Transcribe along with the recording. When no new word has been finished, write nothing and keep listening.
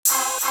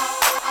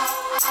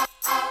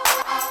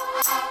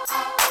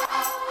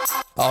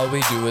All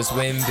we do is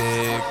win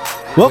big.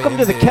 Welcome Win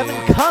to the big, Kevin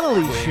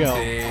Connelly win Show,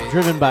 big,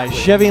 driven by win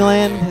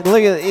Chevyland.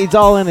 Look at he's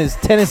all in his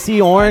Tennessee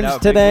orange I know,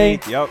 big today.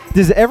 week, yep.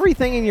 Does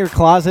everything in your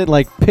closet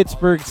like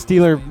Pittsburgh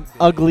Steeler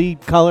ugly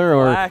color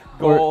or Black,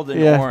 gold, and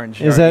yeah.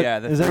 orange? Is are, that yeah,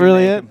 the is that three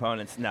really main it?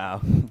 components?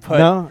 No, but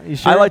No, you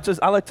sure? I like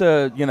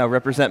to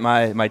represent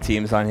my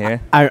teams on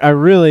here. I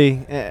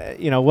really,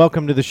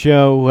 welcome to the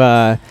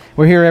show.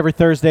 We're here every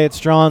Thursday at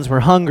Strawn's. We're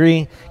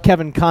hungry.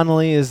 Kevin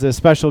Connelly is the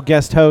special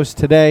guest host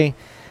today.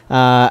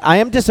 I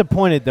am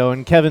disappointed, though,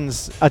 in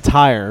Kevin's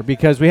attire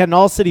because we had an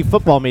all-city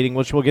football meeting,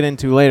 which we'll get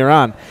into later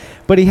on.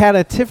 But he had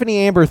a Tiffany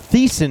Amber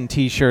Thiessen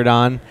T-shirt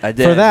on I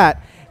did. for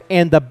that.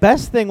 And the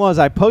best thing was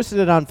I posted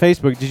it on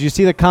Facebook. Did you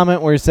see the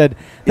comment where he said,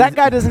 that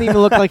guy doesn't even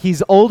look like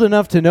he's old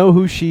enough to know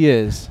who she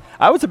is?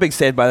 I was a big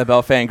Saved by the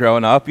Bell fan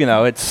growing up.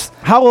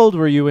 How old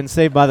were you when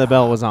Saved by the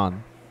Bell was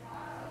on?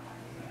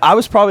 I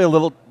was probably a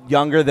little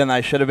younger than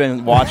I should have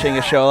been watching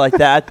a show like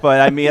that. But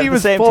I mean, He at the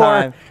was same 4.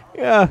 time,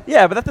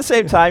 Yeah. but at the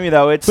same time,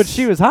 it's. But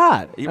she was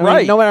hot. I mean,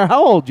 Right. no matter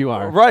how old you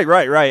are. Right.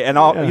 And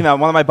all Yeah.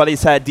 one of my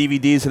buddies had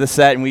DVDs of the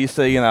set, and we used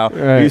to,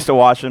 Right. we used to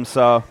watch them.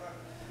 So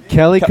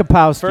Kelly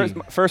Kapowski.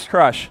 first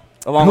crush,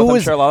 along with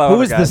I'm sure a lot of who other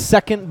was the guys.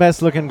 second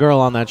best looking girl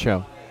on that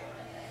show?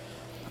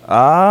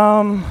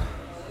 I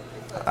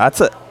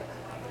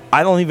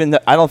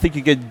don't think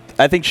you could.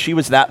 I think she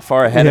was that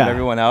far ahead of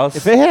everyone else.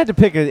 If they had to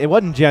pick, it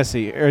wasn't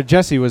Jessie. Or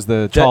Jessie was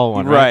the tall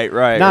one, right?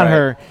 Right. Not right.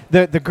 her.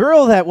 The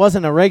girl that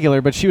wasn't a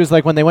regular, but she was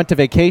like when they went to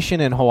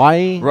vacation in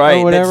Hawaii Right.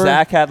 or whatever.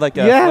 That Zach had like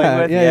a Yeah,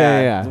 fling with.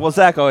 yeah. Well,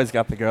 Zach always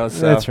got the girls.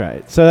 So. That's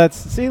right. So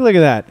see, look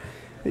at that.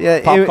 Yeah,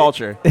 Pop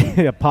culture.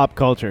 Yeah, pop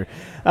culture.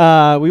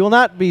 We will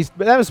not be.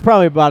 That was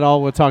probably about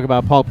all we'll talk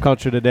about pop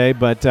culture today.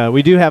 But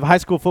we do have high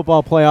school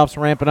football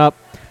playoffs ramping up.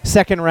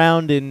 Second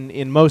round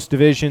in most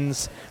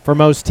divisions for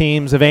most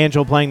teams.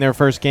 Evangel playing their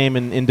first game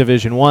in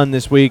Division 1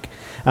 this week.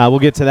 We'll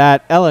get to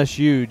that.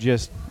 LSU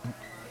just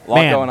A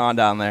lot going on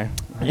down there.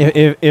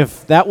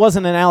 If that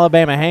wasn't an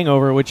Alabama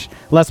hangover, which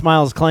Les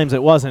Miles claims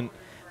it wasn't,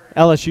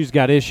 LSU's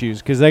got issues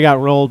because they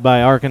got rolled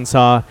by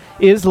Arkansas.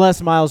 Is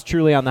Les Miles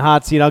truly on the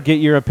hot seat? I'll get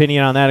your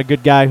opinion on that. A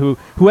good guy who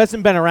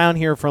hasn't been around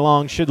here for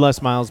long. Should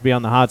Les Miles be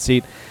on the hot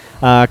seat?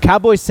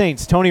 Cowboys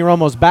Saints. Tony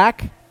Romo's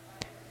back.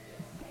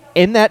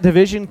 In that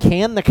division,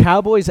 can the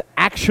Cowboys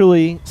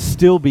actually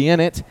still be in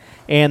it?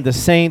 And the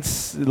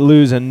Saints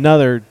lose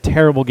another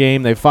terrible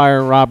game. They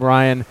fire Rob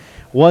Ryan.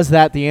 Was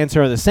that the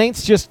answer? Are the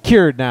Saints just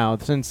cured now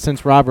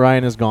since Rob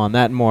Ryan is gone?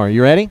 That and more.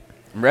 You ready?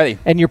 I'm ready.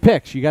 And your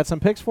picks. You got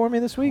some picks for me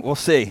this week? We'll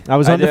see. I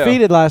was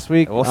undefeated last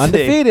week. We'll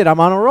undefeated. see. I'm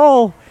on a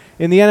roll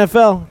in the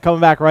NFL.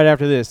 Coming back right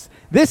after this.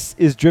 This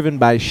is driven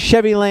by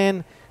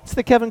Chevyland. It's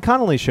the Kevin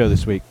Connelly Show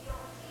this week.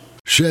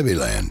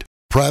 Chevyland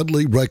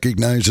proudly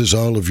recognizes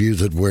all of you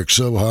that work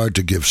so hard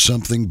to give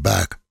something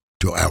back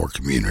to our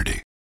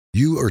community.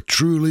 You are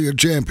truly a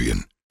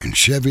champion, and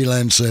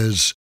Chevyland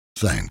says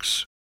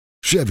thanks.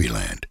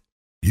 Chevyland,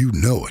 you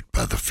know it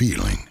by the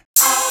feeling.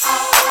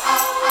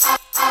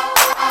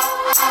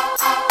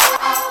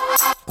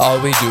 All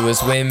we do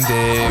is win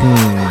big.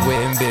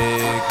 Win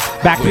big.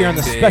 Back here on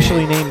the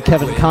specially named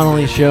Kevin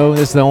Connelly Show.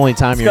 This is the only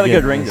time It's you're got a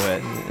good getting ring this. to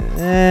it.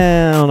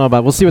 I don't know about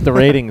it. We'll see what the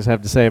ratings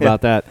have to say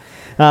about that.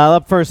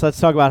 Up first, let's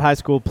talk about high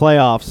school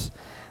playoffs.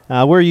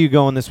 Where are you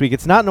going this week?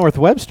 It's not North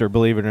Webster,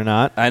 believe it or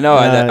not. I know.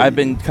 I've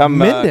become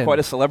Minden. quite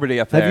a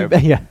celebrity up there.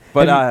 But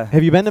But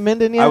have you been to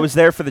Minden yet? I was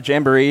there for the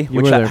Jamboree, You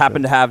which were there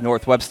happened to have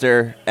North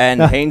Webster and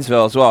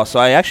Haynesville as well. So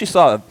I actually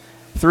saw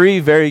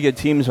 3 very good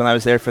teams when I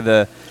was there for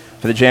the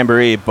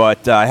Jamboree,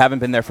 but I haven't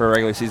been there for a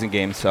regular season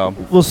game. So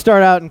We'll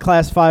start out in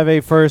Class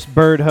 5A first.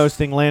 Bird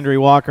hosting Landry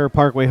Walker.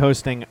 Parkway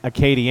hosting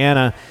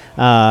Acadiana.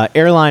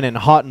 Airline and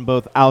Houghton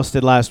both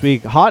ousted last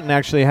week. Houghton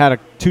actually had a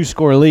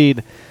 2-score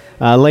lead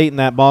late in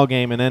that ball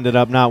game and ended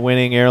up not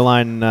winning.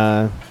 Airline,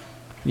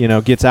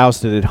 gets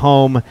ousted at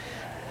home.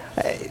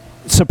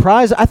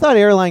 Surprise! I thought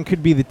Airline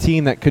could be the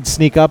team that could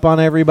sneak up on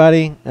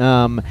everybody,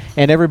 and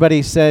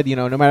everybody said,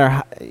 no matter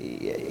how,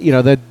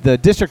 the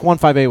District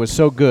 1-5A was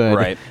so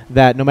good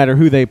that no matter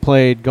who they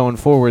played going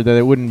forward, that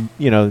it wouldn't,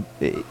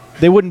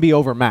 they wouldn't be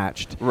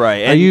overmatched.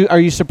 Right. Are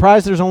you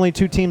surprised there's only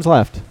 2 teams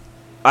left?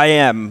 I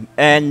am,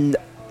 and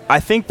I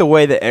think the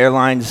way the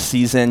Airlines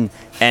season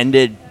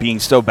ended, being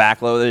so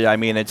backloaded, I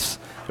mean, it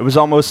was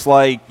almost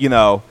like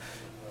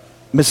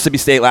Mississippi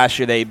State last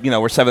year. They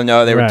were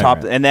 7-0. They were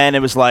top, and then it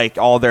was like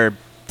all their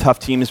tough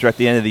teams were at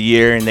the end of the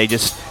year, and they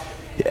just.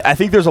 I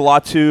think there's a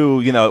lot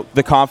to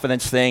the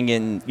confidence thing,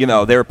 and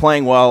they were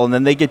playing well, and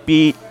then they get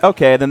beat.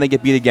 Okay, then they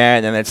get beat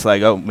again, and it's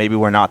like, oh, maybe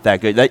we're not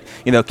that good.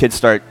 Kids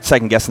start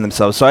second guessing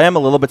themselves. So I am a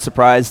little bit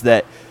surprised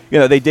that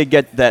they did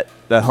get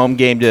the home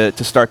game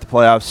to start the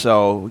playoffs.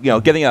 So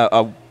getting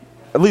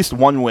at least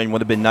one win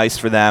would have been nice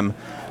for them.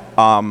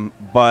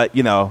 But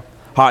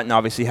Houghton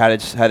obviously had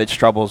its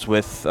troubles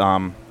with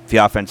the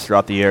offense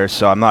throughout the year.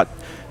 So I'm not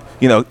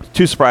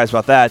too surprised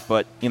about that.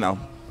 But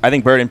I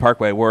think Bird and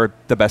Parkway were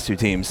the best two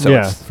teams. So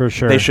yeah, for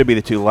sure. They should be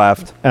the two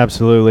left.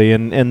 Absolutely,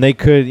 and they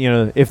could,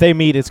 if they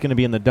meet, it's going to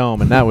be in the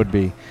Dome, and that would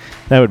be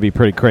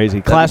pretty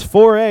crazy. Class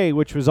 4A,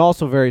 which was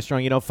also very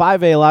strong.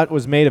 5A, a lot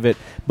was made of it,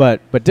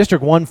 but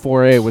District 1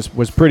 4A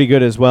was pretty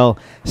good as well.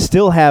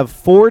 Still have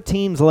 4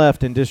 teams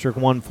left in District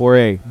 1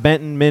 4A: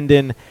 Benton,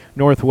 Minden,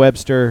 North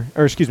Webster's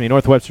 3A,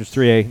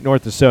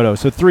 North DeSoto.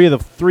 So 3 of the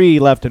 3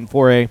 left in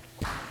 4A.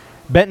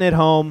 Benton at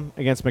home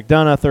against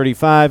McDonough,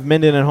 35.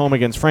 Minden at home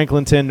against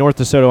Franklinton. North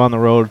DeSoto on the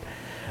road.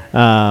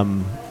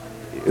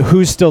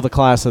 Who's still the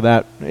class of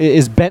that?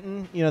 Is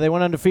Benton, they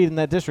went undefeated in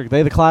that district.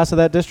 They the class of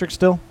that district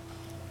still?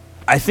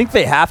 I think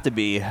they have to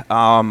be.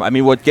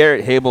 What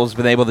Garrett Habel's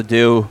been able to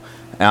do,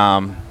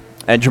 and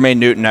Jermaine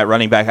Newton at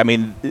running back.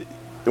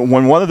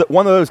 When one of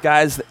those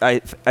guys, I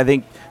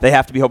think they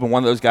have to be hoping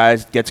one of those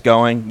guys gets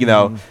going.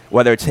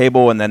 Whether it's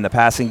Habel and then the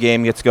passing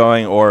game gets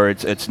going, or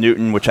it's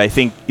Newton, which I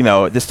think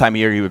this time of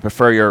year you would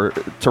prefer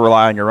to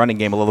rely on your running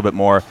game a little bit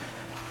more.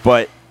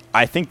 But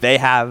I think they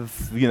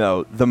have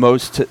the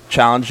most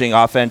challenging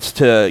offense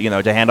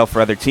to handle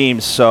for other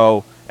teams.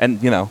 So. And,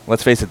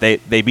 let's face it,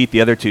 they beat the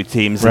other 2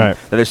 teams that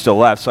are still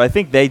left. So I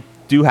think they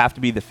do have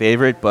to be the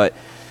favorite, but,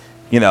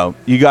 you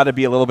got to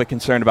be a little bit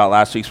concerned about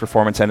last week's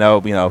performance. I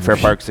know, Fair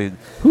Park's a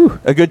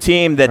good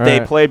team that they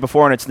played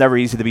before, and it's never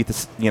easy to beat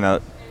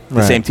the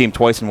same team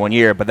twice in 1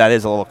 year, but that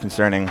is a little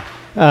concerning.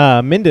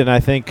 Minden, I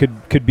think,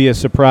 could be a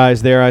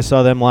surprise there. I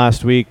saw them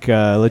last week.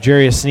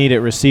 Legarius Sneed at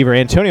receiver.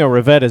 Antonio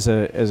Rivette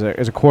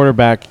as a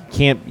quarterback.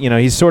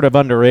 He's sort of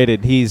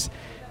underrated. He's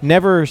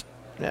never...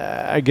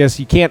 I guess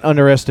you can't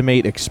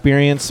underestimate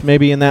experience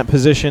maybe in that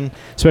position,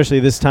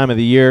 especially this time of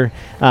the year.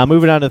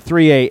 Moving on to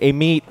 3A, a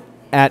meet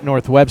at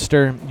North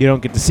Webster. You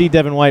don't get to see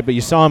Devin White, but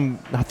you saw him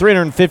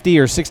 350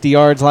 or 60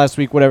 yards last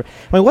week, whatever.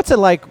 What's it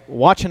like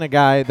watching a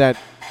guy that,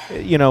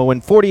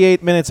 when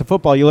 48 minutes of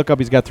football, you look up,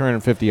 he's got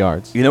 350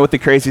 yards? You know what the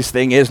craziest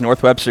thing is?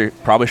 North Webster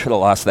probably should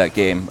have lost that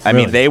game.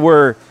 Really? They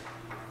were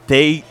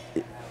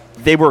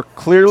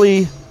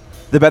clearly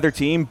the better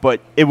team, but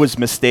it was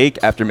mistake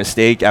after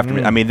mistake after.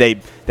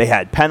 They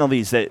had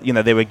penalties that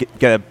they would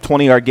get a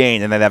 20-yard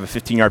gain and then have a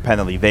 15-yard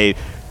penalty.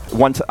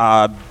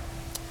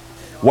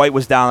 White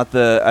was down at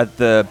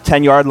the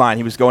 10-yard line.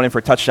 He was going in for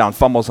a touchdown,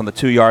 fumbles on the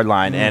 2-yard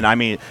line, and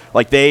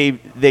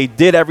they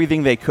did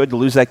everything they could to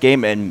lose that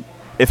game. And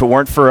if it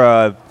weren't for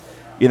a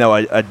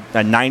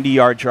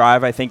 90-yard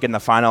drive, I think in the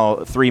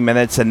final 3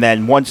 minutes, and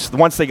then once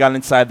they got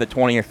inside the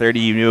 20 or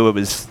 30, you knew it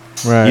was.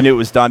 Right. You knew it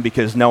was done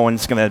because no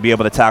one's going to be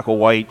able to tackle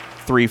White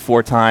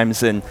 3-4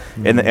 times in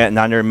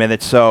under a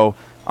minute. So,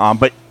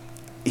 but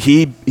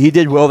he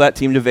did will that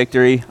team to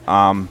victory.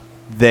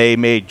 They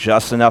made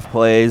just enough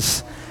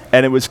plays,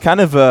 and it was kind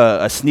of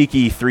a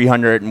sneaky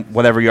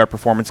 300-whatever-yard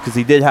performance because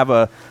he did have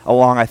a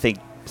long, I think,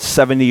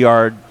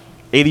 70-yard,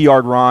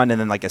 80-yard run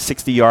and then like a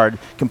 60-yard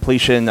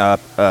completion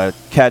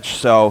catch.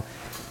 So,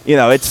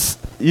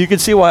 you can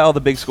see why all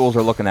the big schools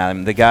are looking at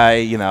him. The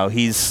guy,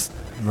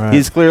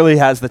 he's clearly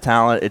has the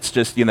talent. It's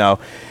just,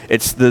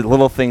 it's the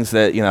little things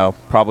that,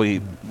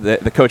 probably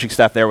the coaching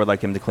staff there would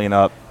like him to clean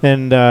up.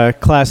 And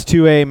Class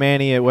 2A,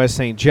 Manny at West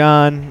St.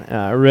 John,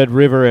 Red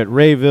River at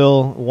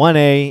Rayville,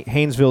 1A,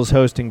 Haynesville's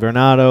hosting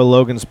Vernado,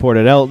 Logansport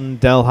at Elton,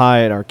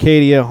 Delhi at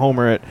Arcadia,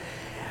 Homer at,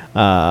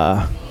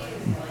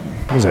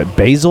 what was that,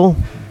 Basil?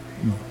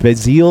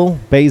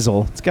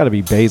 Basil. It's got to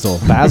be Basil.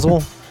 Basil?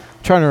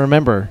 I'm trying to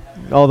remember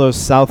all those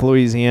South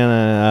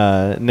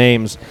Louisiana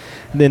names.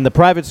 In the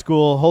private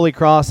school, Holy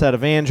Cross at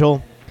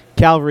Evangel,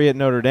 Calvary at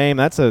Notre Dame.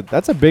 That's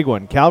a big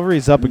one.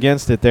 Calvary's up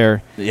against it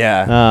there.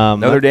 Yeah.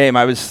 Notre Dame,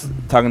 I was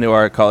talking to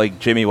our colleague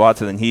Jimmy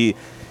Watson, and he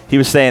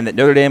was saying that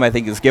Notre Dame, I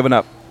think, has given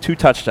up 2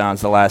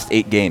 touchdowns the last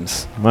 8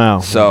 games. Wow.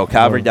 So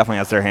Calvary definitely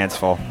has their hands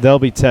full. They'll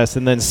be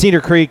tested. And then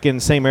Cedar Creek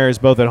and St. Mary's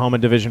both at home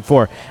in Division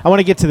 4. I want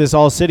to get to this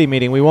all-city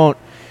meeting. We won't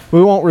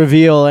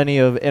reveal any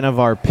of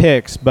our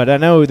picks, but I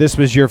know this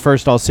was your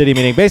first all-city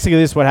meeting. Basically,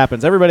 this is what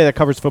happens. Everybody that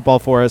covers football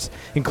for us,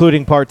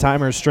 including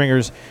part-timers,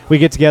 stringers, we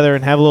get together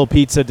and have a little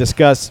pizza,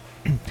 discuss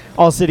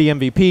all-city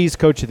MVPs,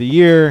 Coach of the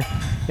Year,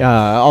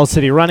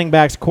 all-city running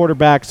backs,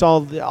 quarterbacks,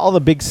 all the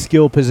big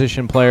skill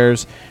position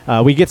players.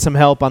 We get some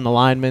help on the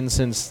linemen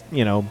since,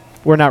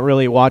 we're not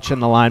really watching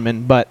the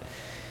linemen, but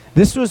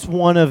this was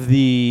one of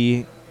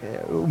the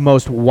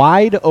most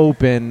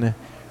wide-open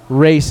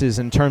races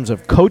in terms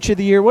of Coach of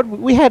the Year.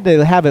 We had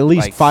to have at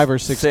least 5 or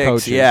 6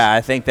 coaches. Yeah, I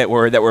think that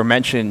were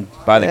mentioned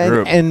by the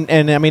group. And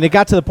it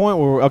got to the point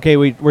where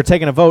we're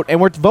taking a vote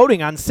and we're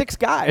voting on 6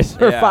 guys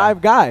or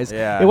 5 guys.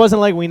 Yeah. It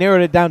wasn't like we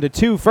narrowed it down to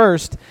 2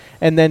 first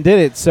and then did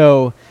it.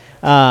 So,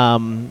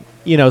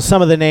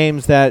 some of the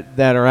names that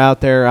are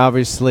out there,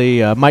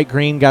 obviously, Mike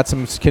Green got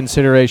some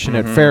consideration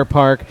at Fair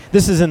Park.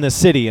 This is in the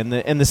city, and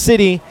the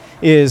city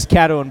is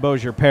Caddo and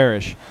Bossier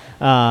Parish.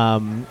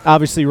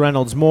 Obviously,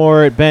 Reynolds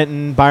Moore at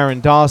Benton,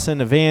 Byron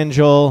Dawson,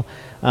 Evangel,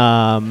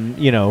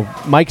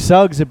 Mike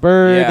Suggs at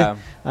Bird. Yeah.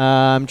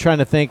 I'm trying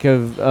to think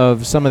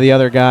of some of the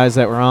other guys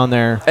that were on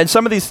there. And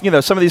some of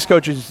these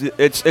coaches,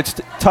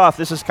 it's tough.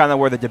 This is kind of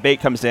where the debate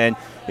comes in,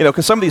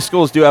 because some of these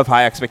schools do have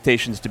high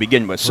expectations to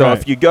begin with. So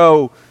if you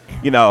go,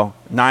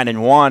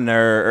 9-1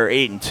 or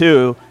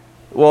 8-2,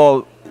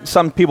 well,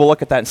 some people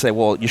look at that and say,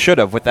 well, you should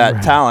have with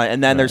that talent.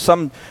 And then there's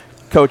some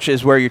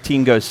coaches where your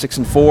team goes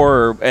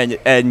 6-4,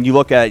 and you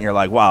look at it and you're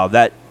like, wow,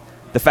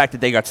 the fact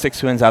that they got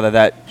 6 wins out of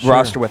that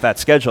roster with that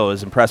schedule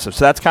is impressive.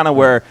 So that's kind of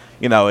where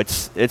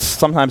it's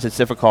sometimes it's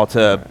difficult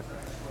to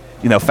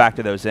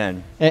factor those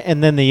in.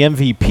 And then the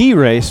MVP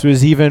race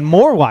was even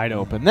more wide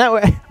open. That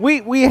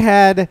way, we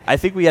had. I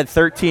think we had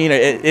 13.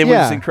 It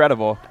was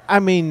incredible. I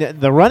mean,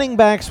 the running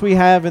backs we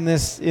have in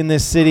this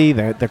city,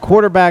 the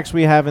quarterbacks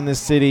we have in this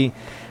city.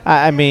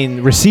 I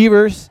mean,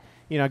 receivers.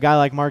 A guy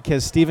like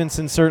Marquez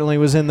Stevenson certainly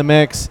was in the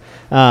mix.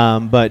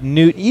 But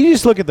you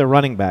just look at the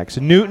running backs: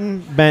 Newton,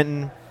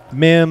 Benton,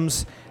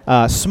 Mims.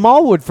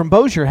 Smallwood from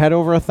Bossier had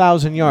over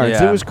 1,000 yards.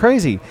 Yeah. It was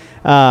crazy.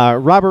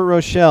 Robert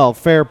Rochelle,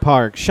 Fair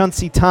Park,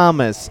 Shunsey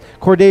Thomas,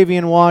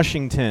 Cordavian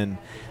Washington.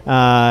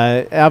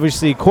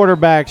 Obviously,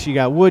 quarterbacks, you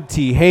got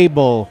Woodty,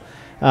 Hable,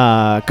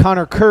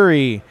 Connor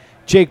Curry,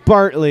 Jake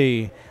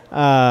Bartley.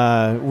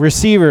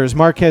 Receivers,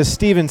 Marquez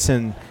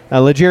Stevenson,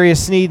 L'Jarius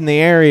Sneed in the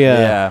area.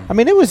 Yeah. I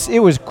mean, it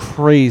was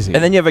crazy.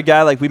 And then you have a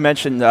guy like we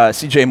mentioned,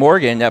 C.J.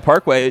 Morgan at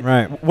Parkway.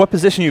 Right. What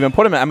position are you going to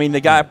put him in? I mean,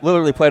 the guy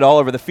literally played all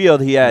over the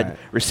field. He had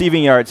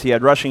receiving yards, he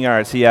had rushing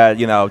yards, he had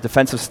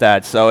defensive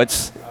stats. So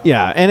it's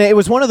and it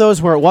was one of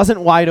those where it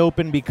wasn't wide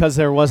open because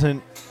there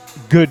wasn't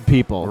good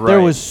people. Right.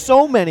 There was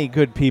so many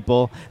good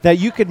people that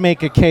you could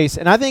make a case.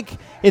 And I think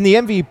in the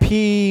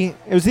MVP,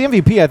 it was the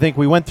MVP. I think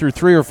we went through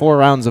 3 or 4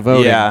 rounds of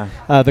voting. Yeah.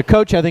 The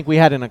coach, I think we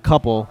had in a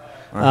couple.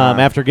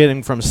 After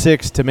getting from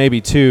 6 to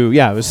maybe 2.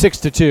 Yeah, it was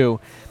 6-2.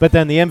 But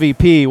then the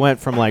MVP went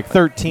from like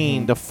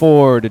 13 to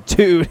 4 to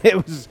 2.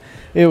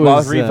 It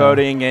was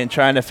revoting and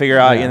trying to figure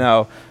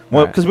out,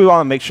 because we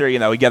want to make sure,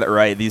 we get it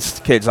right. These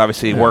kids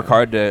obviously work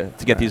hard to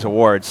get these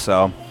awards.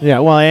 So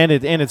and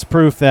it's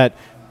proof that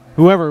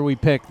whoever we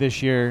pick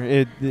this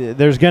year,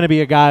 there's going to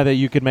be a guy that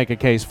you could make a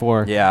case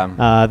for.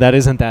 Yeah. That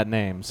isn't that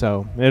name.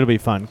 So it'll be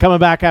fun. Coming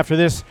back after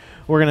this,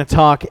 we're going to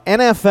talk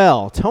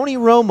NFL. Tony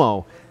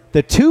Romo.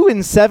 The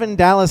 2-7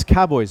 Dallas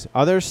Cowboys,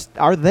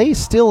 are they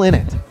still in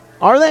it?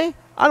 Are they?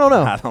 I don't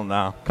know. I don't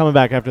know. Coming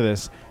back after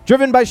this.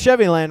 Driven by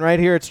Chevyland right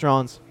here at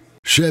Strong's.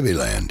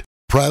 Chevyland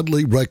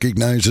proudly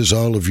recognizes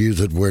all of you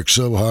that work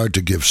so hard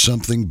to give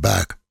something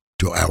back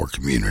to our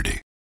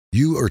community.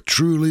 You are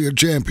truly a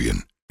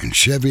champion, and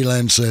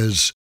Chevyland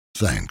says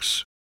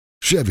thanks.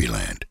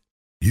 Chevyland,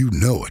 you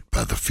know it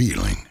by the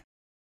feeling.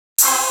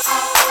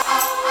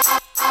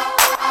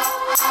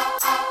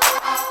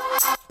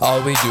 All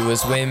we do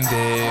is win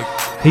big.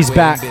 He's win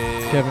back,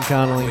 big, Kevin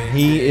Connelly. win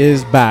He big.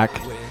 is back.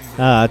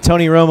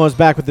 Tony Romo's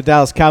back with the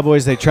Dallas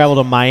Cowboys. They travel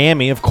to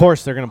Miami. Of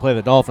course, they're going to play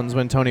the Dolphins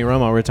when Tony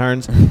Romo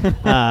returns.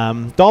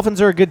 Dolphins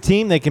are a good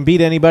team. They can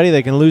beat anybody.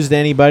 They can lose to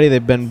anybody.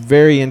 They've been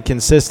very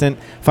inconsistent.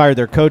 Fired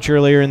their coach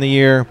earlier in the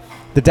year.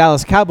 The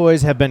Dallas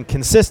Cowboys have been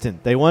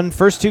consistent. They won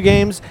first 2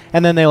 games,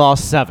 and then they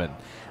lost 7.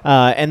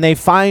 And they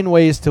find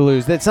ways to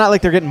lose. It's not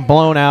like they're getting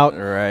blown out.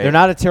 Right. They're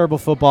not a terrible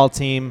football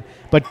team.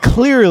 But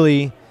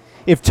clearly,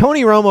 if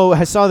Tony Romo,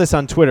 I saw this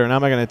on Twitter, and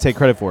I'm not going to take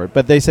credit for it,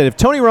 but they said if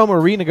Tony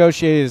Romo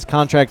renegotiated his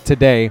contract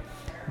today,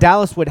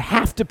 Dallas would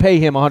have to pay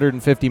him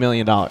 $150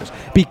 million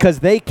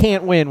because they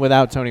can't win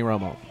without Tony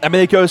Romo. I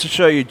mean, it goes to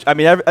show you. I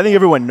mean, I think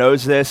everyone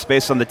knows this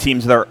based on the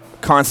teams that are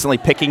constantly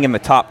picking in the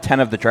top 10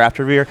 of the draft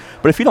every year.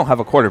 But if you don't have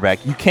a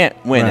quarterback, you can't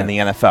win in the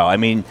NFL. I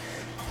mean,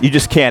 you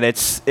just can't.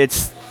 It's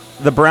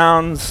the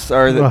Browns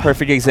are the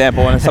perfect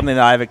example, and it's something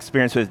that I've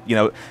experienced with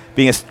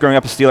growing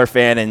up a Steeler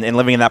fan and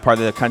living in that part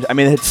of the country. I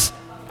mean,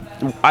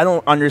 I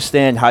don't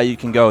understand how you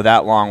can go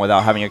that long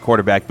without having a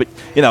quarterback. But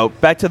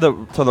back to the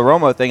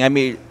Romo thing. I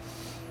mean,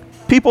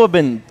 people have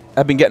been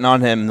getting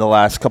on him the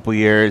last couple of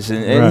years,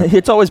 and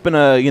it's always been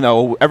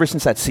ever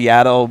since that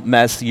Seattle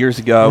mess years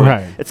ago.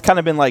 Right. It's kind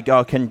of been like,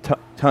 oh, can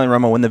Tony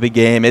Romo win the big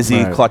game? Is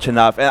he clutch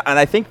enough? And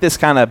I think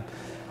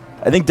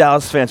I think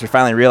Dallas fans are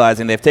finally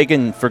realizing they've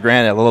taken for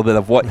granted a little bit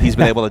of what he's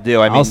been able to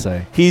do. I'll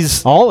say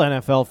he's all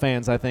NFL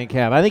fans. I think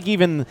have. I think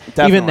even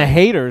the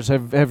haters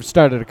have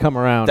started to come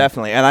around.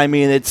 Definitely, and I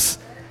mean it's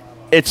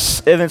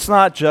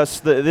not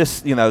just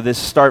this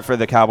start for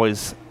the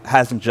Cowboys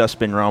hasn't just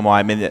been Romo.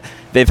 I mean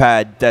they've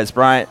had Des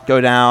Bryant go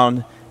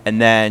down,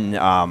 and then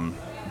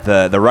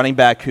the running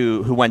back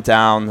who went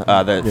down,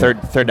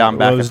 the third down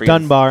back. It was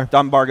Dunbar.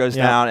 Dunbar goes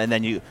down, and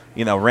then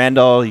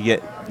Randall you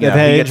get. They've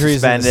had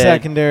injuries in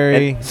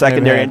the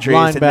secondary injuries,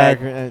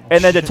 linebacker,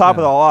 and then to top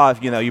it all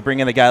off, you bring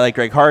in a guy like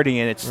Greg Hardy,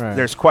 and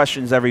there's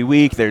questions every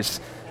week. There's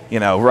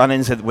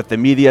run-ins with the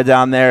media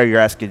down there.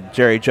 You're asking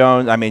Jerry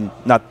Jones. I mean,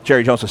 not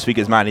Jerry Jones will speak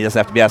his mind. He doesn't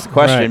have to be asked a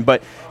question,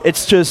 but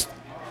it's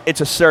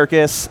a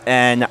circus,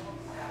 and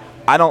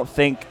I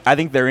think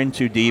they're in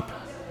too deep.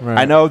 Right.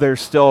 I know they're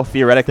still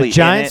theoretically. The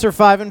Giants are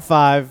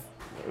 5-5.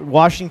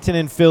 Washington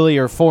and Philly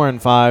are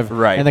 4-5.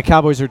 Right. And the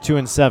Cowboys are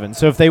 2-7.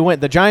 So if they win,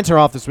 the Giants are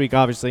off this week,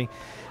 obviously.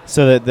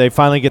 so that they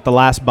finally get the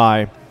last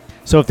bye.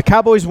 So if the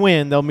Cowboys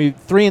win, they'll be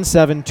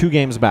 3-7, 2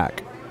 games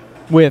back,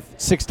 with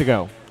 6 to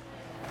go.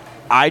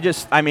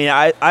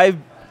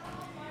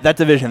 that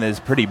division is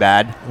pretty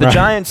bad. The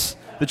Giants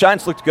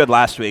looked good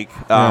last week.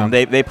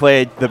 They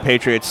played the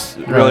Patriots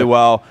really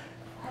well.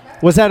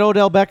 Was that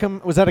Odell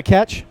Beckham? Was that a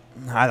catch?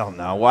 I don't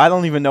know. Well, I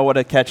don't even know what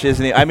a catch is.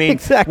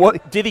 Exactly.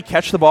 What did he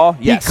catch the ball?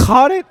 Yes. He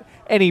caught it,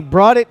 and he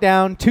brought it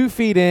down 2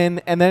 feet in,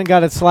 and then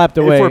got it slapped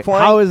away.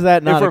 How is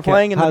that not a catch? If we're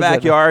playing in the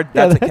backyard,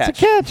 that's a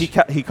catch.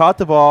 He caught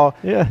the ball.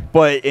 Yeah.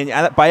 But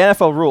by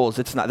NFL rules,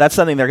 it's not. That's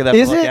something they're going to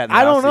have to look at.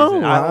 I don't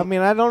know.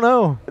 I don't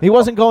know. He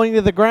wasn't going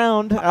to the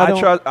ground.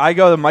 I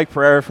go to Mike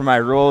Pereira for my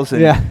rules.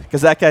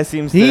 Because that guy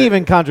seems. He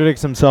even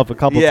contradicts himself a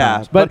couple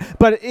times. But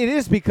it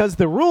is because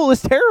the rule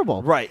is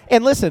terrible. Right.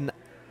 And listen.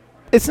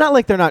 It's not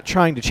like they're not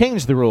trying to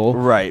change the rule.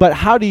 Right. But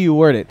how do you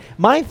word it?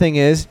 My thing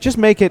is, just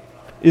make it,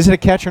 is it a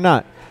catch or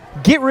not?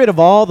 Get rid of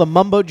all the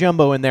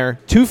mumbo-jumbo in there.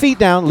 2 feet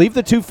down, leave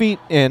the 2 feet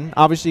in.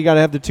 Obviously, you got to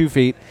have the 2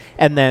 feet.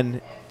 And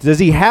then, does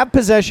he have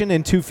possession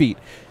in 2 feet?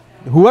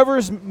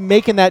 Whoever's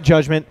making that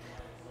judgment,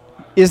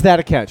 is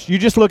that a catch? You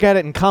just look at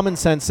it and common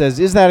sense says,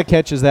 is that a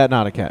catch, is that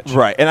not a catch?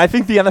 Right. And I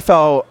think the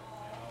NFL,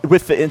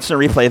 with the instant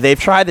replay, they've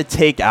tried to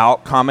take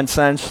out common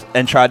sense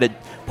and try to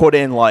put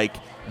in, like,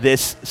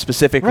 this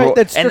specific rule.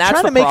 They're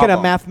trying to make it a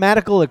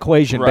mathematical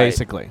equation,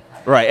 basically.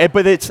 Right,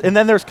 and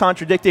then there's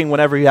contradicting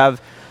whenever you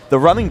have the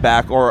running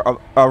back or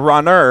a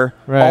runner.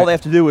 Right. All they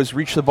have to do is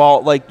reach the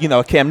ball, like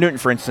Cam Newton,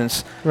 for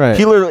instance. Right.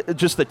 He literally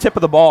just the tip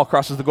of the ball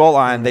crosses the goal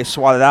line. They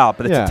swat it out,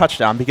 but it's a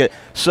touchdown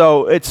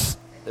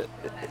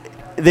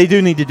they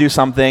do need to do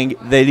something.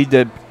 They need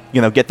to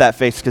get that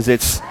fixed because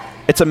it's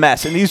a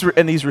mess. And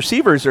these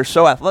receivers are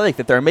so athletic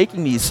that they're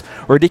making these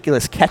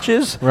ridiculous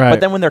catches. Right. But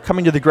then when they're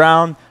coming to the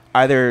ground,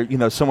 either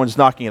someone's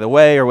knocking it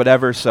away or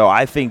whatever. So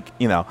I think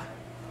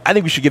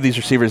we should give these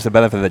receivers the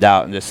benefit of the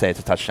doubt and just say it's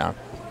a touchdown.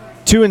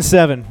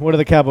 2-7. What do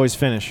the Cowboys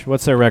finish?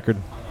 What's their record?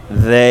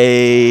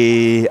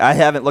 I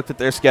haven't looked at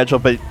their schedule,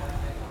 but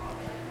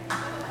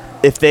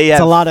if they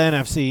it's a lot of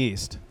NFC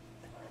East.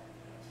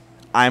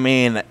 I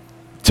mean,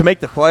 to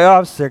make the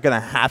playoffs, they're going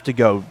to have to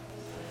go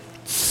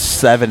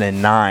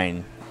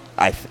 7-9.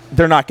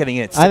 They're not getting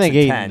it. 6 I think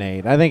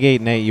 8-10. 8-8. I think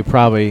 8-8. You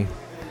probably.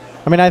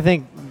 I mean, I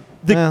think.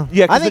 I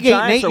think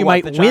 8-8. You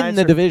might win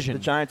the division. The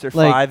Giants are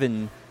 5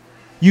 and.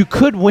 You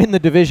could win the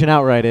division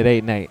outright at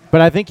 8-8,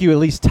 but I think you at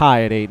least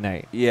tie at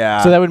 8-8.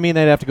 Yeah. So that would mean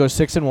they'd have to go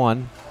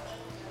 6-1.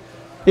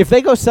 If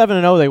they go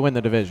 7-0, they win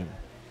the division.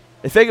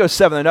 If they go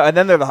 7-0, and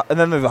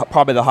then they're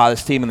probably the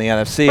hottest team in the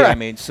NFC. Right. I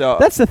mean, so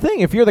that's the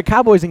thing. If you're the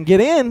Cowboys and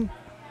get in,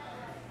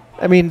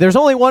 I mean, there's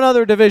only one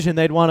other division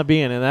they'd want to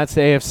be in, and that's the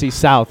AFC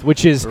South,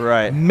 which is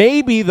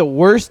maybe the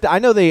worst. I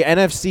know the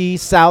NFC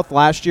South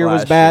last year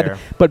was bad,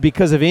 but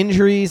because of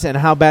injuries and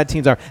how bad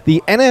teams are,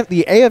 the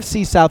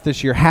AFC South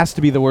this year has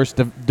to be the worst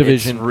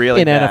division in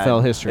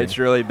NFL history. It's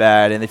really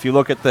bad, and if you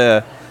look at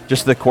the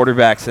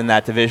quarterbacks in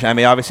that division, I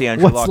mean, obviously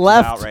Andrew Luck is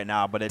out right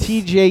now, but it's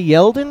T.J.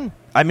 Yeldon.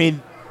 I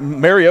mean,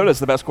 Mariota's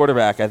the best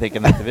quarterback, I think,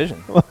 in that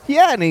division. Well,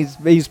 yeah, and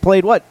he's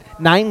played,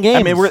 9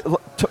 games? I mean,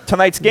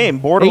 tonight's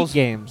game, 8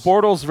 games.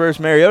 Bortles versus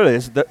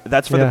Mariota,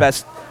 that's for the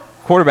best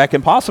quarterback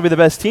and possibly the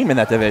best team in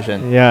that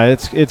division. Yeah,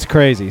 it's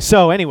crazy.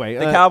 So, anyway.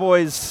 The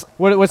Cowboys.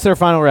 What's their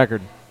final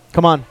record?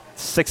 Come on.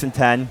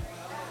 6-10.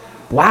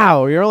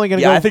 Wow, you're only going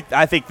to go.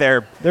 I think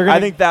they're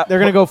going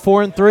to go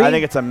 4-3? I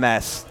think it's a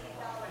mess.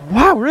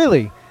 Wow,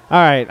 really? All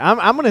right,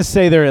 I'm going to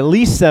say they're at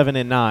least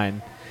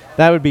 7-9.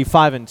 That would be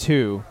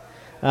 5-2.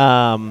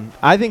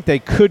 I think they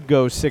could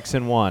go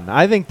 6-1.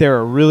 I think they're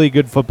a really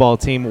good football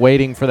team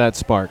waiting for that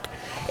spark.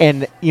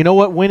 And you know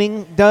what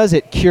winning does?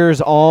 It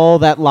cures all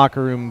that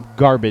locker room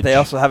garbage. They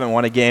also haven't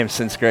won a game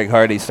since Greg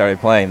Hardy started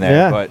playing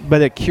there. Yeah,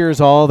 but it cures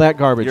all that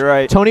garbage. You're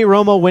right. Tony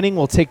Romo winning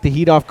will take the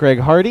heat off Greg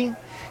Hardy.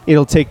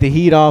 It'll take the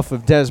heat off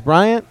of Des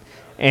Bryant.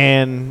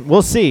 And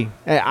we'll see.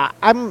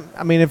 I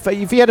mean,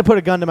 if you had to put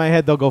a gun to my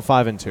head, they'll go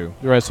 5-2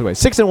 the rest of the way.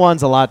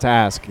 6-1's a lot to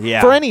ask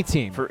for any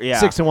team.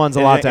 6-1's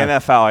a lot to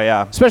ask. NFL,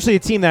 yeah. Especially a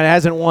team that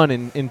hasn't won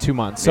in 2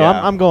 months. So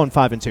I'm going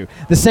 5-2.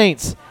 The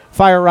Saints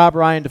fire Rob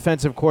Ryan,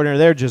 defensive coordinator.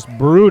 They're just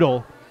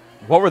brutal.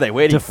 What were they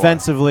waiting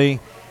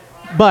defensively?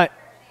 But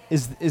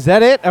is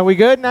that it? Are we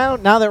good now?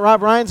 Now that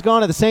Rob Ryan's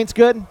gone, are the Saints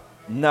good?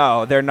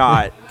 No, they're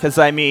not. Because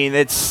I mean,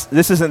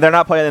 they're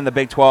not playing in the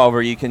Big 12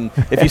 where you can,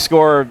 if you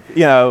score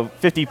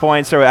 50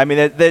 points or I mean,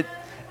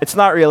 it's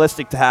not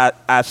realistic to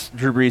ask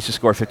Drew Brees to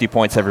score 50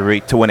 points every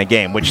week to win a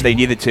game, which they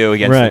needed to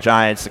against the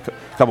Giants a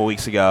couple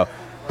weeks ago.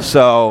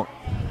 So,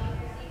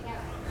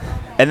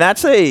 and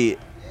that's a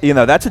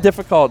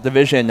difficult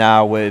division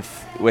now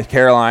with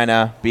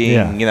Carolina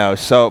being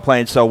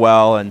playing so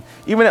well, and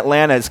even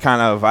Atlanta is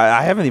kind of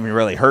I haven't even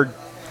really heard.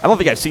 I don't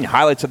think I've seen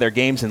highlights of their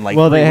games in 3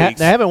 weeks.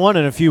 They haven't won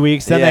in a few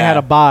weeks. Then they had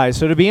a bye,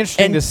 so it'll be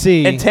interesting to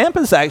see. And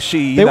Tampa's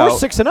actually they were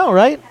 6-0,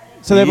 right?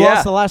 So they've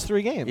lost the last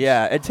 3 games.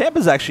 Yeah, and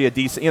Tampa's actually a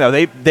decent.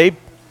 They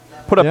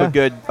put up a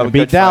good.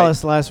 Beat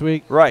Dallas last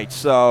week. Right.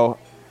 So.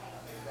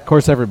 Of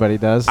course, everybody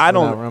does. I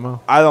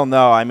don't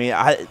know. I mean,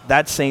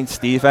 that Saints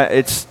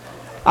defense.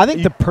 I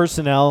think the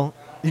personnel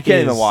You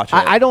can't even watch it.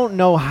 I don't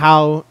know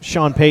how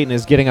Sean Payton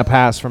is getting a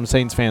pass from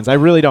Saints fans. I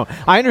really don't.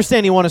 I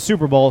understand he won a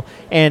Super Bowl,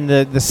 and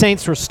the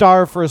Saints were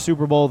starved for a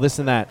Super Bowl, this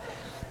and that.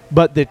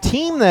 But the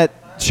team that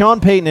Sean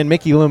Payton and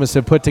Mickey Loomis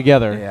have put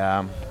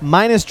together,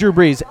 minus Drew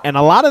Brees, and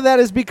a lot of that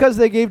is because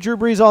they gave Drew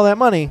Brees all that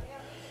money,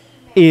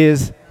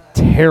 is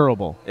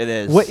terrible. It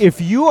is.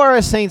 If you are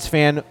a Saints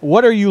fan,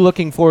 what are you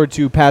looking forward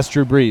to past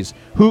Drew Brees?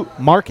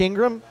 Mark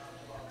Ingram?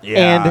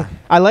 Yeah. And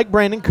I like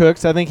Brandon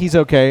Cooks. I think he's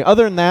okay.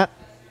 Other than that,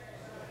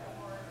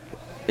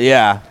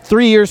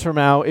 3 years from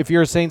now, if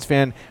you're a Saints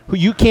fan,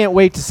 you can't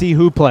wait to see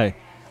who play.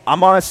 I'm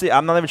not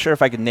even sure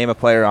if I can name a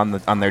player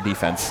on their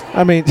defense.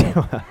 I mean,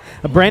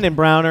 Brandon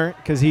Browner,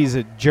 because he's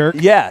a jerk.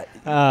 Yeah.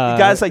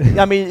 Guys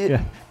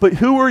but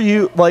who are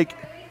you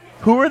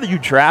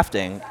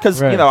drafting?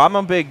 Because, I'm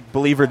a big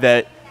believer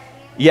that,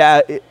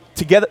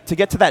 to get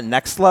to that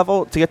next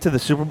level, to get to the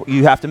Super Bowl,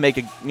 you have to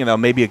make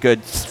maybe a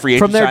good free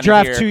agency. From their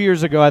draft 2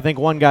 years ago, I think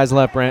one guy's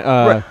left,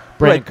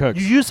 Brandon Cooks.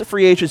 You use the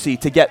free agency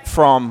to get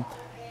from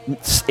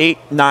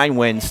 8-9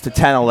 wins to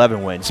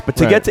 10-11 wins. But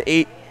to get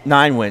to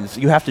 8-9 wins,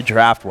 you have to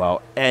draft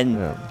well.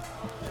 And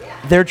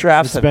their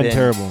drafts have been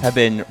terrible. Have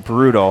been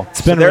brutal.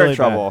 It's been they're really in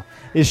trouble.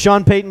 Bad. Is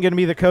Sean Payton going to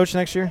be the coach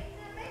next year?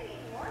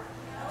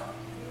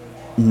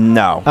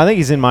 No. I think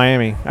he's in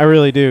Miami. I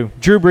really do.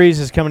 Drew Brees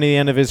is coming to the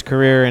end of his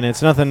career, and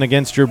it's nothing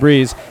against Drew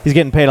Brees. He's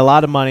getting paid a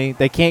lot of money.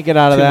 They can't get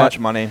out of that. Too much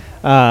money.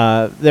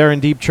 They're in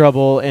deep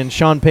trouble, and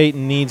Sean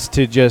Payton needs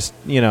to just,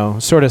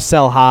 sort of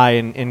sell high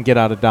and get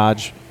out of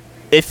Dodge.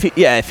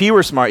 If he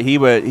were smart, he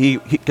would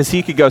because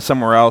he could go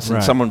somewhere else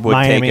and someone would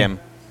Miami. take him.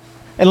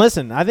 And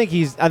listen, I think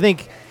he's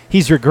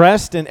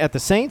regressed at the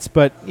Saints,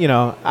 but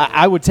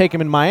I would take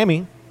him in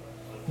Miami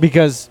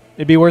because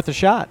it'd be worth a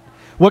shot.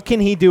 What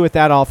can he do with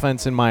that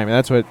offense in Miami?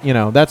 That's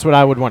what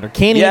I would wonder.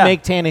 Can he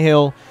make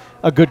Tannehill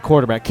a good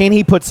quarterback? Can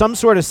he put some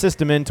sort of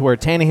system in to where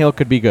Tannehill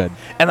could be good?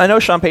 And I know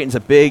Sean Payton's a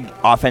big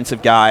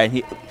offensive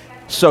guy,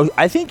 so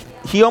I think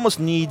he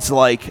almost needs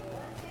like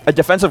a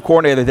defensive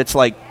coordinator that's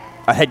like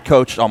a head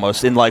coach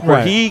almost,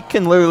 where he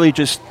can literally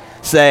just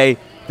say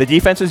the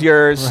defense is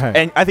yours. Right.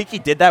 And I think he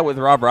did that with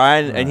Rob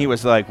Ryan, and he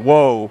was like,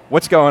 "Whoa,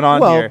 what's going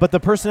on here?" Well, but the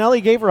personnel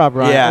he gave Rob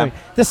Ryan.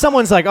 Yeah.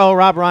 Someone's like, "Oh,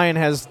 Rob Ryan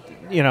has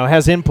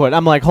input."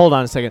 I'm like, hold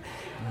on a second.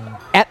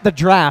 At the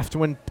draft,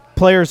 when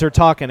players are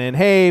talking and,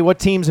 hey, what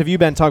teams have you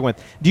been talking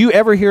with? Do you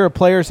ever hear a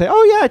player say,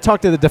 oh, yeah, I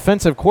talked to the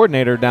defensive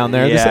coordinator down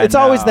there? Yeah, it's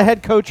always the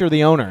head coach or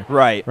the owner.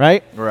 Right.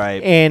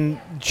 And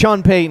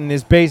Sean Payton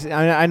is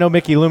I know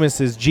Mickey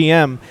Loomis is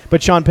GM,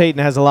 but Sean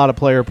Payton has a lot of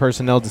player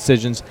personnel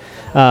decisions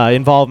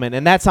involvement,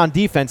 and that's on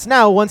defense.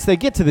 Now, once they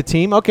get to the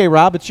team, okay,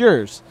 Rob, it's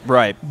yours.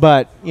 Right.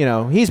 But,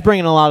 he's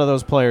bringing a lot of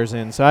those players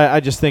in, so I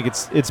just think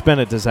it's been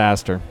a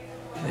disaster.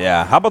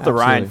 Yeah. How about the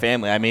Ryan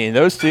family? I mean,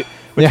 those two,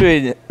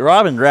 between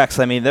Rob and Rex,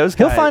 I mean, those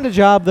guys. He'll find a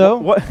job, though.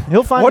 What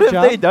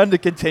have they done to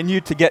continue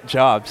to get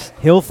jobs?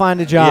 He'll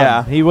find a job.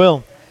 Yeah. He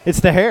will.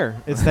 It's the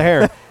hair.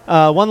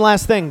 One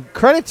last thing.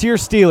 Credit to your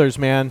Steelers,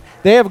 man.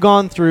 They have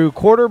gone through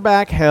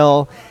quarterback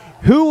hell.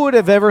 Who would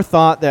have ever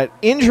thought that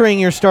injuring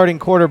your starting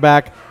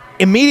quarterback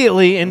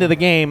immediately into the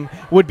game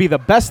would be the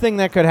best thing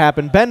that could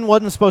happen? Ben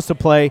wasn't supposed to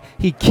play.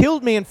 He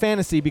killed me in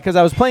fantasy because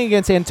I was playing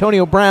against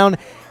Antonio Brown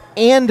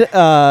and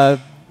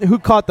who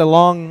caught the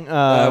long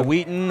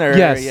Wheaton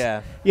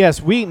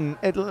yes, Wheaton,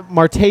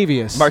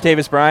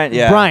 Martavis Bryant,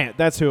 Bryant,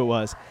 that's who it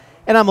was.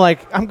 And I'm like,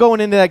 I'm going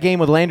into that game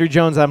with Landry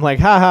Jones. I'm like,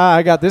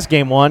 I got this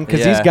game won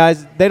because these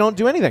guys, they don't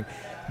do anything.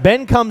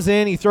 Ben comes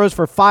in, he throws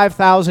for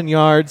 5,000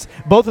 yards.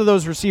 Both of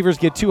those receivers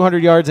get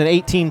 200 yards and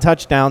 18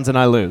 touchdowns, and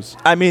I lose.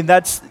 I mean, I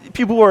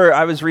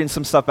was reading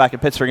some stuff back in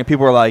Pittsburgh, and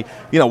people were like,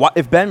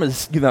 if Ben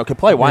could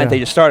play, why didn't they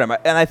just start him?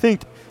 And I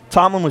think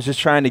Tomlin was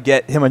just trying to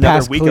get him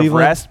another week of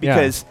rest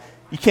because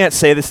you can't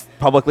say this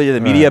publicly to the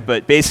media,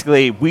 but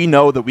basically we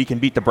know that we can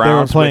beat the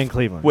Browns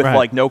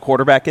with no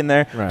quarterback in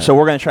there. Right. So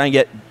we're going to try and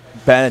get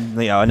Ben,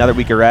 another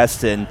week of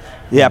rest, and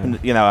he happened,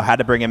 had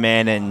to bring him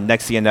in, and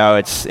next thing you know,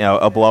 it's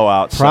a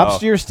blowout. Props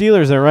to your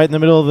Steelers; they're right in the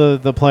middle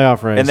of the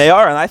playoff race, and they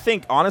are. And I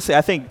think, honestly,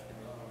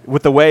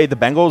 with the way the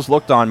Bengals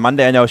looked on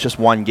Monday, I know it's just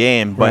one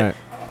game, but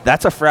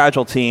that's a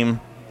fragile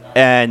team,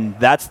 and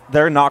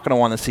they're not going to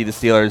want to see the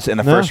Steelers in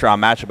the first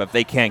round matchup if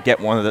they can't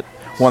get one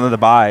of the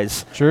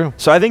buys. True.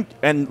 So I think,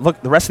 and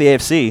look, the rest of the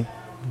AFC.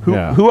 Who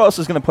else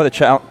is going to put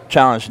a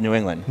challenge to New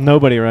England?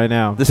 Nobody right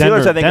now. The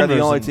Steelers, I think, are the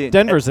only team.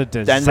 Denver's a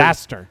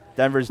disaster.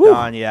 Denver's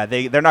done. Yeah,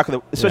 they're not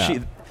going to,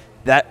 especially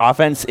that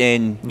offense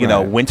in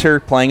winter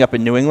playing up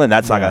in New England.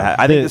 That's not going to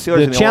happen. I think the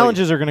Steelers. The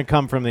challenges are going to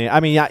come from the. I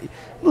mean,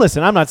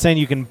 listen, I'm not saying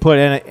you can put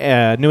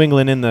New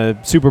England in the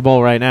Super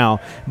Bowl right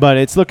now, but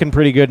it's looking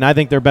pretty good. And I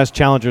think their best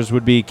challengers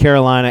would be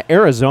Carolina,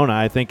 Arizona.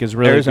 I think is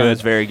really Arizona good.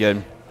 is very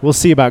good. We'll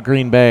see about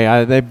Green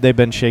Bay. They've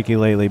been shaky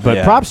lately.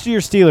 But props to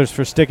your Steelers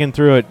for sticking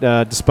through it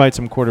despite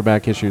some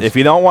quarterback issues. If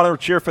you don't want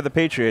to cheer for the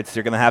Patriots,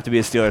 you're going to have to be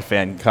a Steelers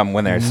fan come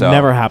win there. So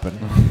never happened.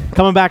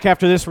 Coming back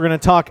after this, we're going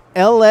to talk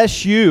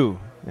LSU.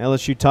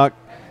 LSU talk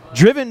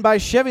driven by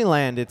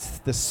Chevyland. It's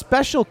the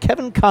special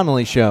Kevin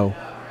Connelly show.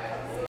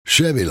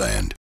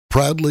 Chevyland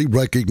proudly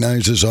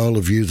recognizes all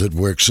of you that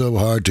work so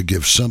hard to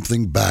give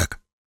something back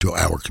to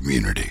our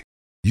community.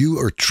 You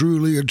are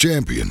truly a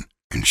champion,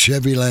 and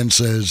Chevyland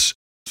says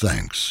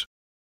thanks.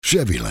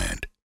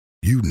 Chevyland,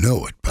 you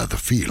know it by the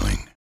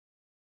feeling.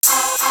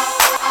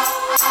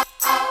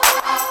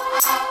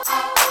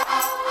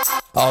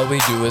 All we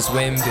do is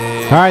win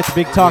big. All right, the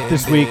big talk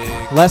this week.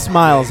 Les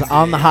Miles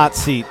on the hot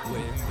seat.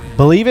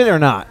 Believe it or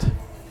not.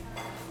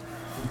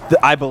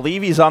 I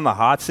believe he's on the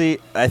hot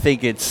seat. I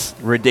think it's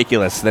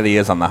ridiculous that he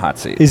is on the hot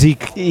seat. Is he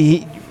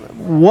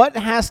what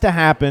has to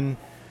happen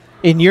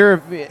in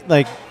your,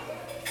 like,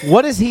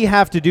 what does he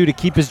have to do to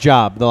keep his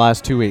job the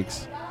last 2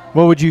 weeks?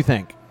 What would you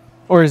think?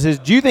 Or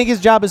do you think his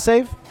job is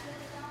safe?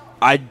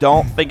 I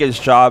don't think his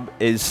job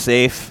is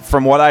safe.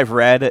 From what I've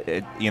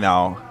read,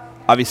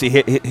 obviously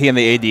he and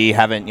the AD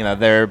haven't,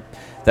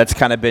 that's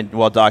kind of been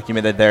well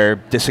documented, their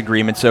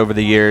disagreements over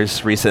the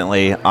years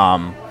recently.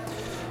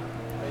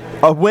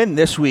 A win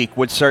this week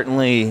would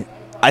certainly,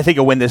 I think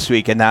a win this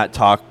week and that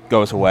talk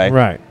goes away.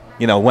 Right.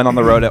 Win on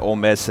the road at Ole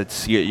Miss,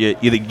 it's you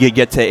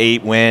get to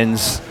 8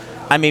 wins.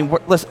 I mean,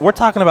 we're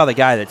talking about a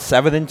guy that's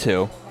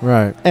 7-2.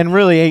 Right. And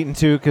really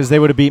 8-2 because they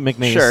would have beat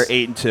McNeese. Sure,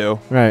 8-2.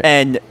 Right.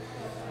 And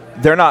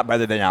they're not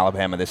better than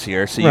Alabama this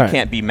year, so you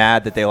can't be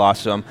mad that they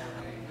lost to them.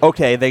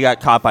 Okay, they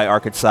got caught by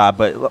Arkansas,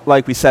 but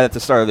like we said at the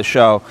start of the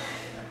show,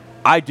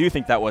 I do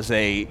think that was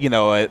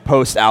a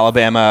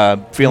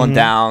post-Alabama feeling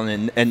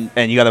down,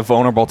 and you got a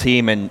vulnerable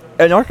team. And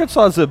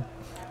Arkansas is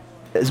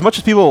as much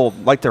as people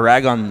like to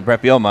rag on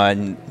Brett Bielema,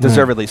 and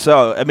deservedly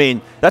so, I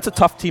mean, that's a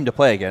tough team to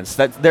play against.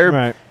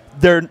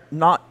 They're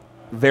not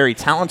very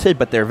talented,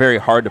 but they're very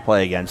hard to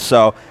play against.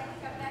 So,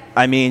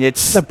 I mean,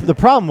 it's the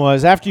problem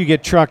was after you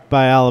get trucked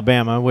by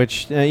Alabama,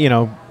 which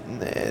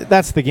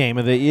that's the game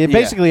of the.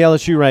 Basically,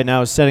 LSU right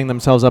now is setting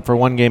themselves up for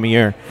one game a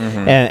year,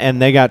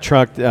 and they got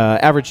trucked.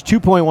 Average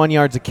 2.1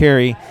 yards a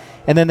carry,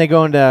 and then they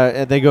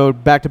go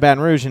back to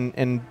Baton Rouge,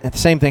 and the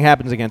same thing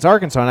happens against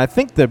Arkansas. And I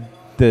think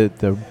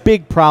the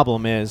big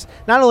problem is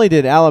not only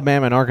did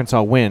Alabama and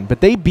Arkansas win,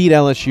 but they beat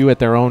LSU at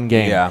their own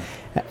game. Yeah.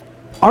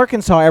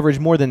 Arkansas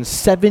averaged more than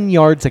 7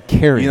 yards a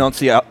carry. You don't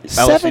see LSU's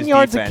 7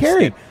 yards a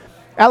carry.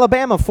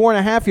 Alabama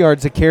 4.5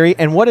 yards a carry,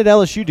 and what did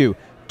LSU do?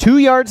 2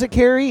 yards a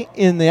carry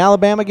in the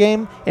Alabama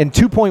game and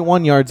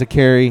 2.1 yards a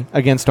carry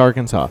against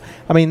Arkansas.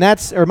 I mean,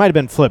 it might have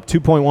been flipped.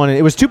 2.1.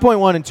 It was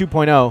 2.1 and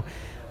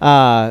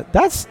 2.0.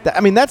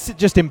 That's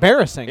just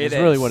embarrassing. Is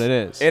really what it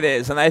is. It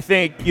is, and I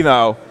think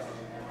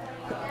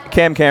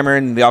Cam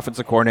Cameron, the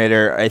offensive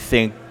coordinator, I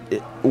think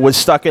was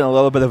stuck in a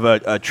little bit of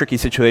a tricky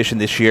situation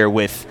this year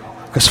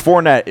because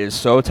Fournette is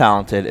so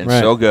talented and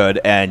so good,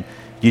 and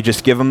you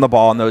just give him the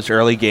ball in those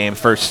early games,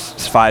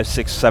 first 5,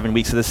 6, 7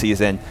 weeks of the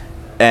season,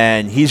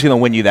 and he's going to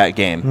win you that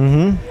game.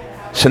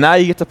 Mm-hmm. So now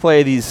you get to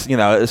play these,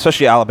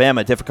 especially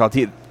Alabama,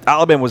 difficulty.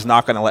 Alabama was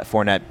not going to let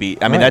Fournette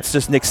beat. I mean, that's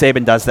just Nick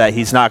Saban does that.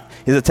 He's going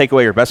to take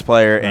away your best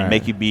player and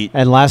make you beat.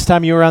 And last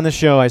time you were on the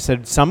show, I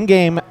said some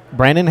game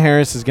Brandon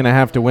Harris is going to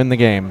have to win the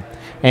game.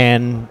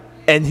 And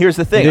here's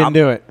the thing. He didn't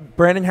do it.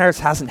 Brandon Harris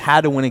hasn't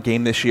had to win a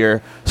game this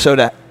year, so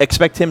to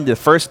expect him the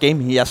first game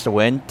he has to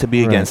win to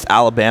be against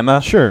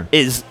Alabama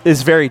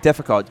is very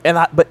difficult.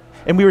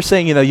 And we were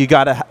saying, you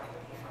got to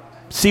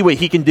see what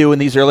he can do in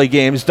these early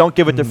games. Don't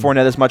give it to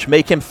Fournette as much.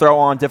 Make him throw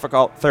on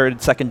difficult third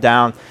and second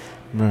down.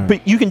 Right.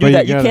 But you can do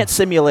that. You can't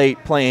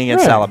simulate playing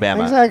against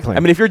Alabama. Exactly. I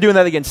mean, if you're doing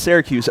that against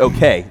Syracuse,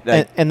 okay.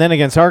 And then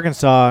against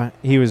Arkansas,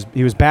 he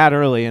was bad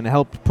early and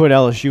helped put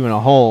LSU in a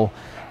hole.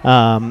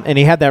 And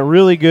he had that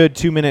really good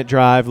 2-minute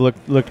drive,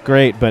 looked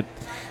great, but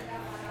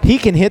he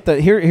can hit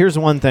here's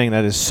one thing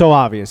that is so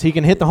obvious. He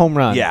can hit the home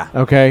run. Yeah.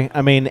 Okay?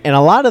 I mean, and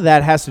a lot of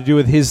that has to do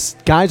with his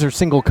guys are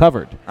single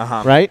covered,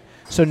 right?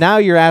 So now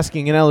you're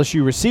asking an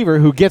LSU receiver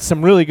who gets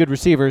some really good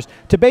receivers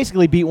to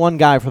basically beat one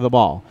guy for the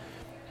ball.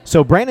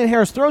 So Brandon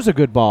Harris throws a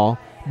good ball,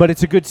 but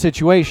it's a good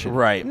situation.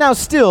 Right. Now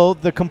still,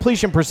 the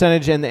completion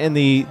percentage and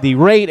the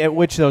rate at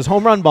which those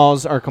home run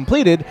balls are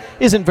completed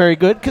isn't very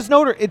good because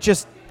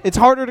it's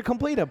harder to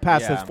complete a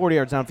pass that's 40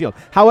 yards downfield.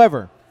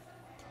 However,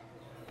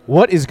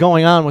 what is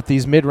going on with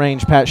these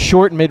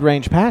short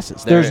mid-range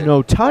passes? There's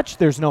no touch.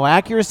 There's no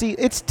accuracy.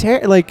 It's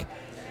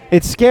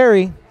it's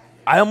scary.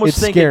 I almost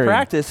think in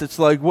practice it's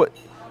like, what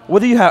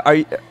do you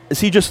have? Is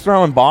he just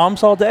throwing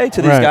bombs all day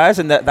to these guys,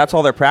 and that's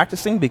all they're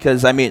practicing?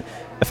 Because, I mean,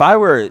 if I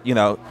were,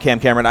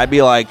 Cam Cameron, I'd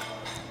be like,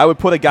 I would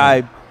put a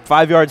guy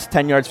 5 yards,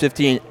 10 yards,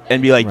 15,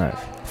 and be like,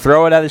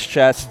 throw it at his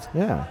chest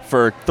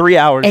for 3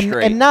 hours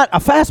straight. And not a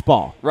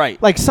fastball. Right.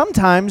 Like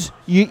sometimes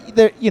you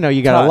got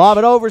to lob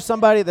it over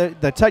somebody.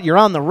 You're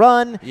on the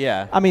run.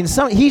 Yeah. I mean,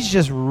 he's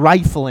just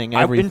rifling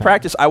everything. In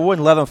practice, I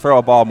wouldn't let him throw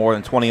a ball more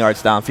than 20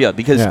 yards downfield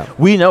because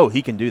we know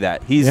he can do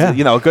that. He's a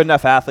good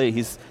enough athlete.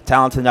 He's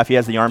talented enough. He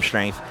has the arm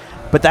strength.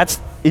 But that's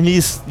in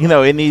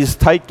these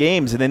tight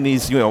games and in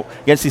these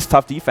against these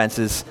tough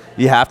defenses,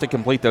 you have to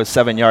complete those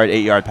 7-yard,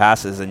 8-yard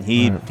passes, and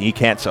he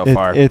can't so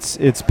far.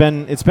 It's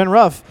been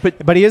rough.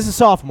 But he is a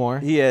sophomore.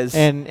 He is,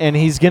 and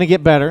he's going to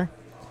get better.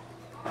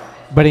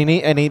 But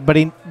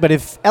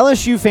if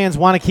LSU fans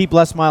want to keep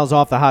Les Miles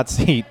off the hot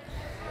seat,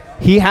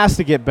 he has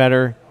to get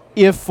better.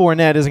 If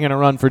Fournette isn't going to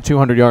run for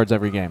 200 yards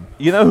every game,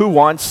 who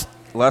wants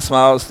Les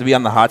Miles to be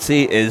on the hot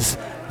seat is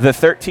the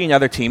 13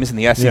 other teams in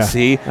the SEC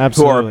who are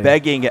absolutely.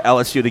 begging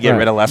LSU to get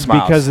rid of Les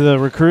Miles. Because of the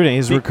recruiting,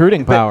 his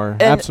recruiting power.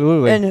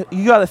 Absolutely. And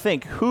you got to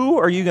think, who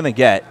are you going to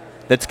get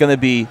that's going to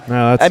be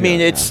No,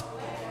 that's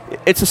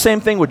it's the same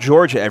thing with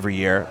Georgia every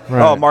year.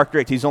 Right. Oh, Mark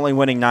Richt, he's only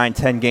winning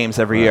 9-10 games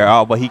every year.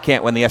 Oh, but he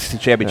can't win the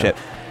SEC championship.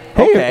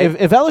 Hey, Okay.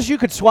 if LSU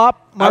could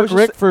swap Mark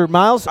Richt for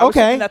Miles, I was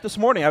thinking okay. that this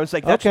morning. I was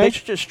like, Okay. they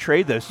should just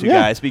trade those two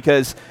Yeah. guys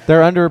because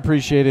They're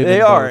underappreciated. they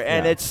in are. both,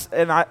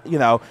 And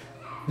yeah.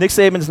 Nick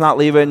Saban's not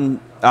leaving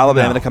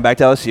Alabama No. to come back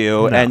to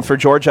LSU. No. And for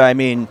Georgia, I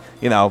mean,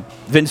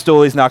 Vince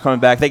Dooley's not coming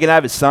back. They can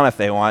have his son if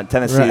they want.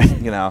 Tennessee,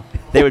 Right.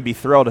 They would be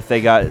thrilled if they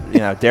got,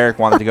 Derek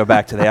wanted to go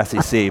back to the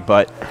SEC.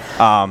 But,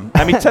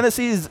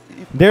 Tennessee's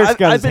Derek's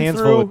got his hands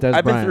full with Des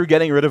I've been Bryant. through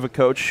getting rid of a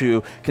coach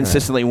who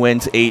consistently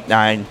wins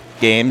 8-9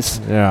 games.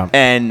 Yeah.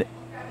 And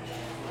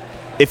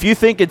if you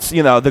think it's,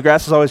 the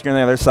grass is always green on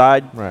the other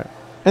side. Right.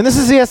 And this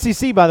is the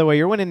SEC, by the way.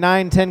 You're winning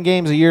 9-10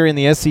 games a year in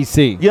the SEC.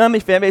 You know how many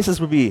fan bases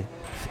would be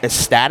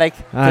ecstatic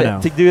I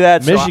know. to do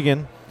that? So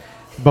Michigan,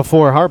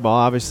 before Harbaugh,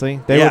 obviously,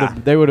 Yeah.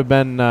 they would have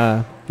been.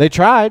 They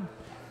tried.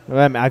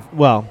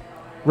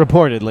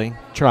 Reportedly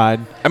tried.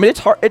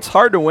 it's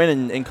hard to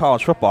win in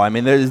college football. I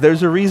mean,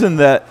 there's a reason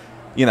that,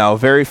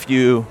 very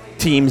few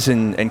teams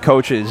and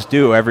coaches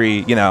do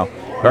every, or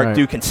Right.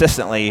 do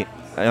consistently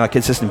on a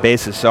consistent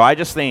basis. So I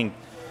just think,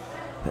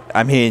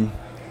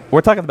 we're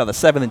talking about the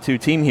 7-2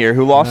 team here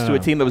who lost to a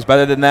team that was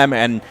better than them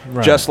and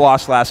Right. just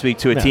lost last week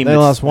to a team They that's,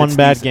 lost one that's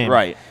bad decent. game.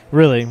 Right.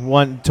 Really,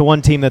 one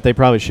team that they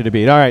probably should have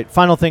beat. All right,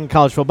 final thing in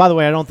college football. By the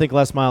way, I don't think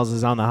Les Miles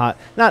is on the hot,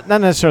 not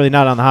necessarily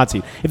not on the hot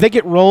seat. If they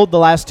get rolled the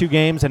last two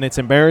games and it's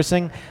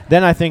embarrassing,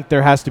 then I think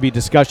there has to be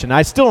discussion.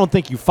 I still don't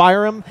think you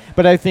fire him,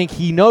 but I think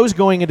he knows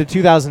going into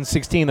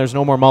 2016 there's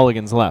no more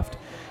mulligans left.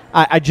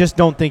 I just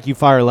don't think you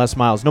fire Les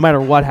Miles, no matter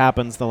what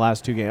happens the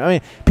last two games. I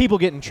mean, people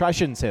get in I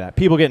shouldn't say that.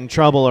 People get in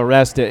trouble,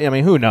 arrested. I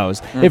mean, who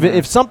knows? Mm-hmm.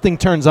 If something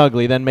turns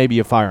ugly, then maybe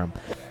you fire him.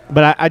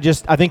 But I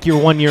think you're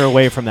 1 year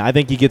away from that. I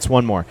think he gets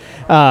one more.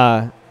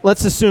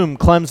 Let's assume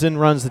Clemson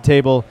runs the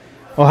table,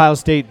 Ohio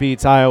State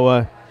beats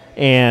Iowa,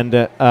 and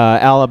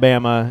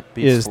Alabama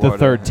Beats is Florida, the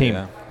third team.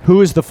 yeah.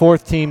 Who is the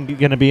fourth team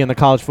going to be in the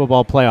college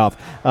football playoff?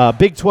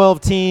 Big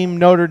 12 team,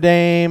 Notre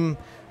Dame.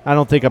 I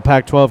don't think a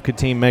Pac-12 could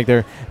team make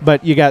there.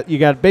 But you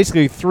got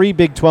basically three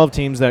Big 12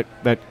 teams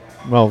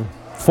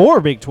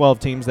four Big 12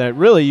 teams that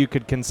really you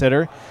could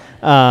consider,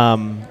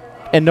 and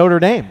Notre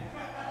Dame.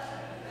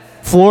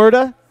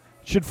 Florida.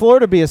 Should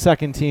Florida be a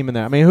second team in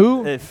that? I mean,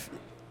 who?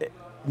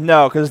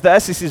 No, because the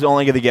SEC is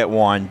only going to get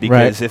one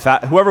because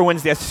whoever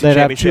wins the SEC They'd have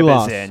championship two is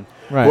losses. in.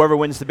 Right. Whoever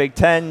wins the Big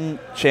Ten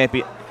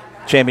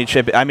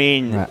championship. I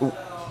mean, Right.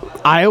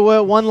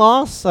 Iowa one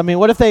loss. I mean,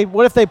 what if they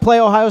play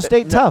Ohio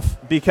State tough?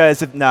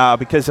 because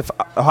if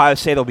Ohio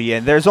State will be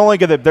in, that's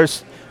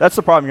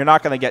the problem. You're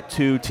not going to get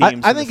two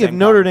teams. I think if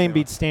Notre Dame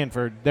beats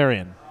Stanford, they're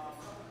in.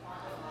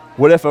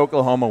 What if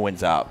Oklahoma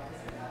wins out?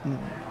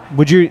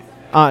 Would you?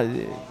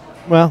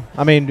 Well,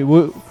 I mean,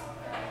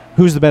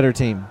 who's the better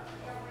team?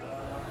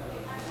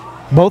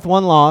 Both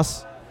one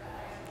loss.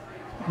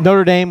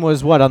 Notre Dame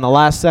was what on the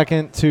last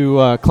second to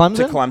Clemson?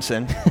 To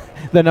Clemson.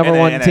 The number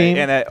one team.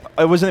 It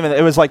wasn't even.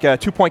 It was like a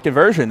 2-point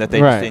conversion that they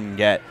Right. just didn't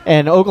get.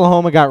 And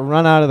Oklahoma got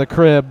run out of the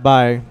crib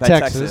by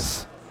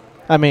Texas.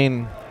 I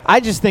mean, I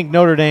just think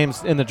Notre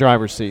Dame's in the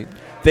driver's seat.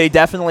 They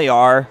definitely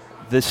are.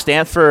 The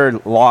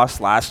Stanford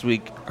loss last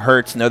week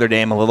hurts Notre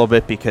Dame a little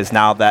bit because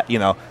now that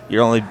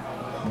you're only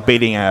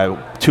beating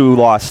a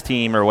 2-loss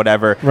team or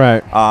whatever.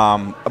 Right.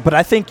 But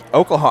I think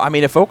Oklahoma. I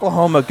mean, if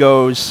Oklahoma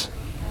goes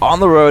on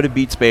the road and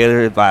beats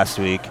Baylor last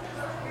week,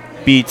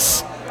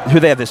 beats who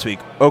they have this week?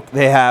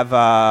 They have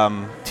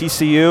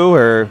TCU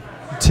or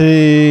I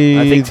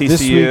think TCU.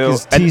 This week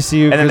is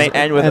TCU. And then they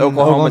end with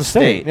Oklahoma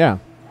State. Yeah.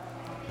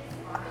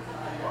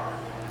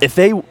 If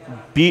they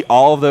beat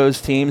all of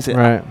those teams,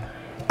 Right.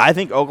 I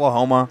think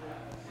Oklahoma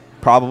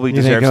probably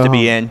You think deserves to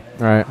be in.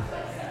 Right.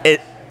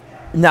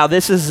 Now,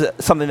 this is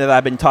something that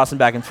I've been tossing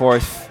back and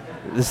forth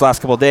this last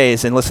couple of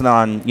days and listening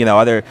on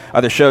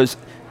other shows.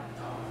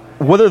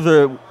 What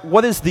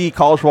is the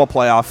college football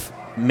playoff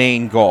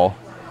main goal?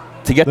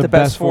 To get the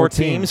best four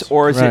teams,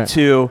 or is Right. it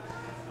to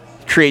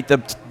create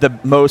the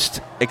most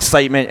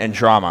excitement and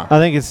drama? I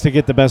think it's to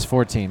get the best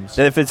four teams.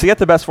 And if it's to get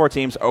the best four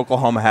teams,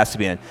 Oklahoma has to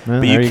be in. Well,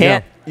 But there you you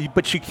can't.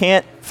 But you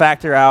can't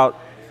factor out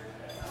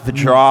the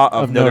draw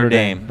of Notre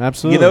Dame.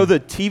 Absolutely. The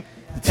TV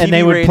and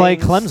they would play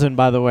ratings, Clemson,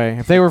 by the way.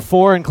 If they were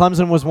 4 and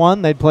Clemson was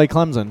 1, they'd play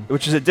Clemson.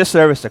 which is a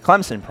disservice to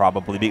Clemson.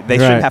 Probably they Right.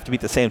 shouldn't have to beat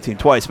the same team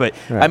twice. But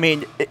Right. I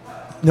mean,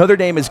 Notre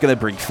Dame is going to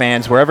bring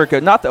fans wherever it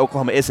goes. Not that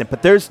Oklahoma isn't,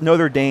 but there's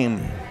Notre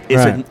Dame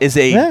is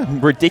a Yeah.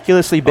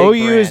 ridiculously big.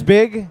 OU is brand.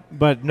 big,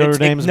 but Notre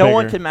Dame's no bigger.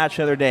 one can match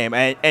Notre Dame,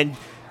 and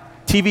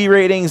TV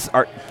ratings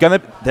are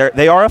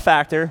they are a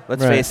factor.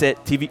 Let's Right. face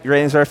it, TV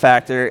ratings are a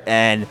factor,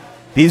 and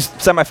these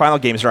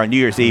semifinal games are on New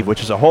Year's Eve,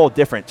 which is a whole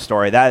different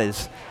story. That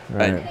is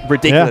Right. a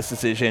ridiculous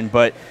decision,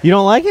 but You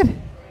don't like it?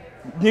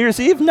 New Year's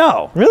Eve,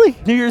 no. Really?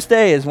 New Year's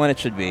Day is when it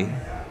should be.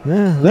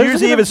 Yeah. New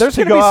Year's Eve is there's to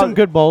going to go be out. some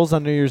good bowls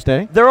on New Year's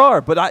Day. There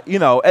are, but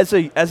as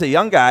a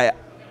young guy,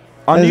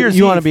 on New Year's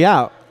you Eve, want to be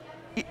out.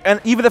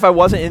 and even if I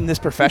wasn't in this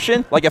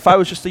profession, like if I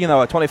was just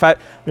a 25,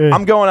 Yeah.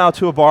 I'm going out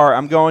to a bar,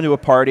 I'm going to a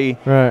party.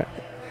 Right.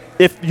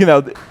 If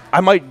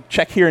I might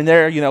check here and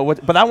there,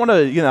 but I want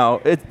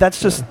to,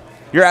 that's just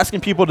you're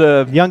asking people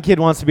to. Young kid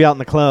wants to be out in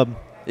the club.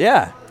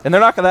 Yeah, and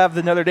they're not going to have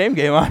the Notre Dame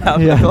game on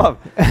out in the club.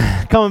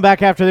 Coming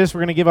back after this, we're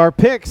going to give our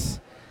picks.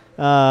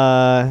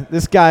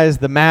 This guy is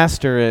the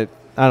master at,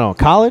 I don't know,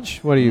 college?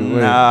 What are you?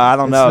 Nah, I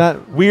don't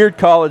know. Weird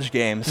college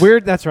games.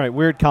 That's right,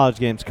 weird college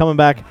games. Coming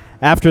back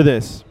after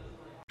this.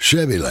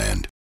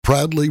 Chevyland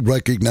proudly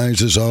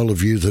recognizes all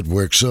of you that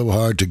work so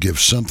hard to give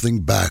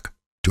something back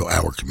to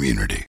our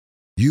community.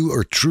 You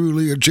are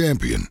truly a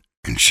champion,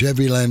 and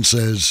Chevyland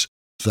says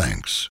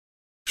thanks.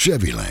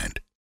 Chevyland,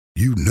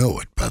 you know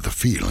it by the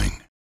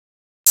feeling.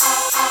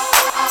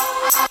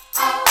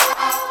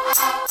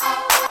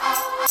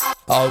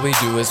 All we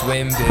do is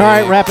win big. All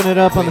right, wrapping it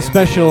up on the Win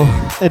special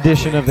big.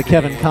 edition of the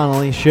Kevin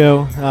Connelly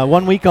Show.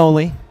 1 week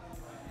only,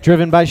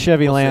 driven by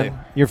Chevyland.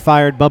 You're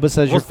fired. Bubba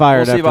says you're fired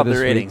we'll see after about this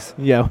the week. ratings.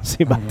 Yeah, we'll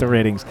see about the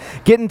ratings.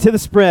 Getting to the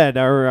spread,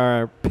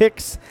 our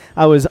picks.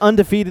 I was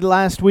undefeated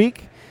last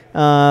week.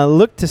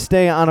 Look to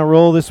stay on a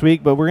roll this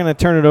week, but we're going to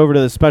turn it over to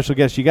the special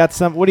guest. You got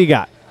some? What do you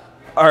got?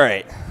 All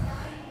right.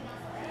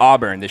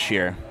 Auburn this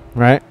year.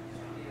 Right.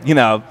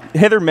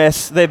 Hit or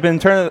miss. They've been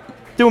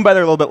doing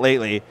better a little bit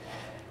lately.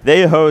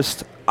 They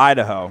host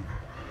Idaho,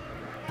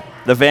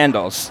 the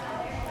Vandals.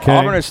 Okay.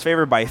 Auburn is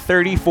favored by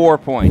 34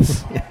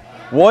 points.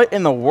 What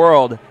in the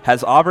world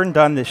has Auburn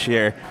done this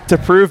year to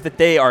prove that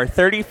they are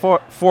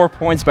 34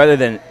 points better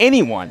than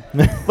anyone?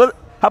 How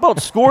about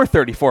score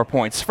 34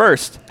 points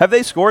first? Have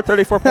they scored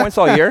 34 points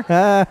all year?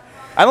 I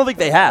don't think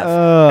they have.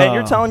 And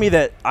you're telling me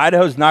that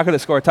Idaho's not going to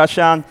score a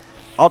touchdown?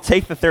 I'll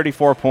take the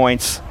 34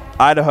 poents.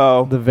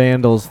 Idaho. The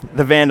Vandals.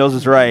 The Vandals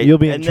is right. You'll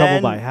be in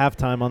trouble by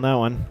halftime on that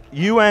one.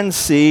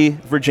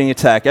 UNC, Virginia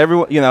Tech.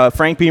 Everyone,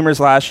 Frank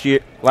Beamer's last year.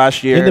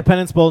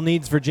 Independence Bowl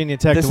needs Virginia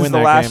Tech to win that game. This is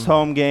the last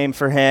home game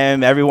for him.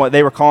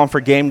 They were calling for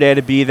game day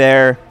to be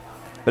there.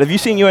 But have you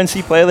seen UNC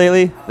play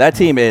lately? That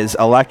team is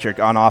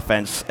electric on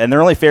offense, and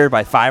they're only favored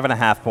by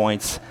 5.5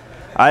 points.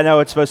 I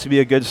know it's supposed to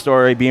be a good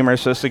story. Beamer's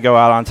supposed to go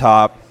out on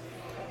top.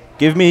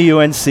 Give me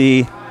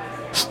UNC.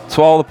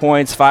 Swallow the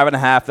points,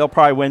 5.5. They'll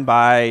probably win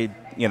by,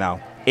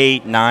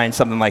 8, 9,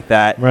 something like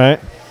that. Right.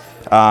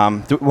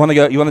 You want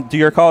to do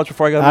your college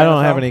before I go to the I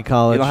don't NFL? have any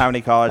college. You don't have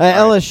any college?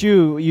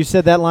 LSU, you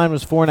said that line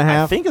was 4.5?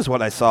 I think is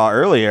what I saw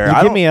earlier.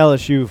 Give me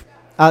LSU.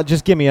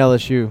 Just give me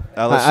LSU.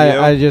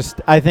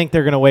 LSU? I think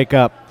they're going to wake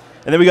up.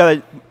 And then we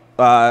got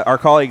our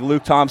colleague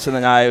Luke Thompson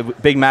and I,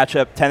 big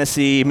matchup,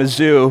 Tennessee,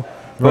 Mizzou,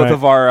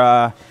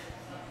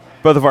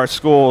 both of our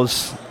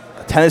schools.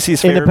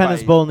 Tennessee's favored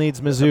Independence Bowl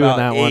needs Mizzou in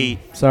that 8.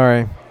 one.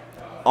 Sorry.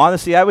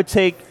 Honestly, I would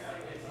take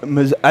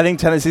I think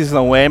Tennessee's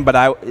going to win,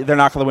 but they're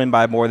not going to win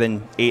by more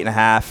than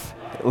 8.5.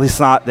 At least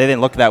not. They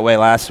didn't look that way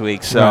last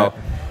week. So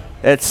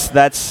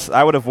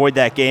I would avoid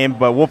that game,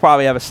 but we'll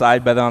probably have a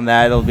side bet on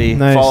that. It'll be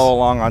follow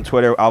along on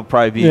Twitter. I'll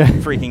probably be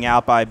freaking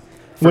out by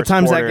first What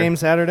time's quarter. that game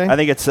Saturday? I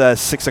think it's a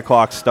 6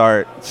 o'clock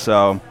start.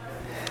 So,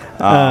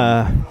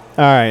 all right,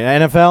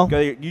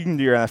 NFL? You can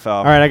do your NFL.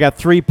 All right, I got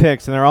 3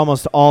 picks, and they're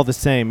almost all the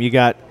same. You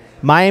got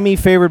Miami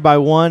favored by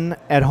 1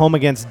 at home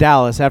against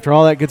Dallas. After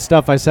all that good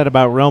stuff I said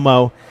about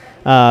Romo,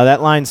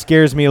 that line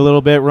scares me a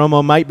little bit.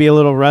 Romo might be a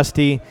little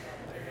rusty.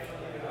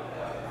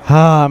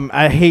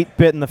 I hate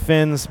betting the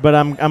Fins, but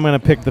I'm going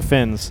to pick the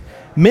Fins.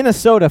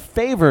 Minnesota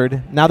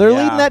favored. Now they're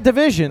leading that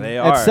division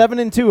at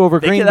 7-2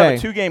 over Green Bay. They could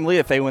have a 2-game lead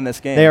if they win this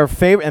game. They are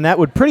favored, and that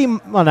would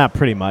not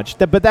pretty much,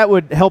 but that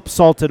would help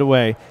salt it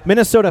away.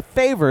 Minnesota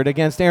favored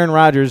against Aaron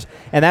Rodgers,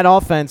 and that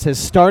offense has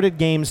started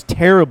games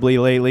terribly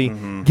lately.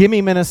 Mm-hmm. Give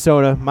me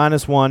Minnesota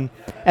 -1,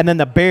 and then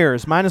the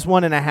Bears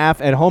 -1.5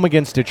 at home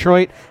against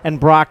Detroit and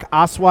Denver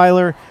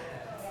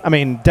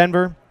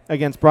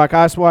against Brock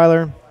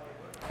Osweiler.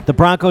 The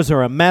Broncos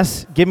are a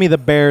mess. Give me the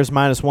Bears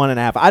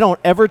 -1.5. I don't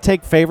ever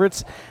take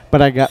favorites,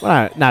 but I got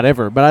not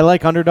ever, but I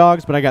like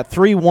underdogs. But I got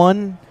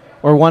 3-1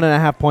 or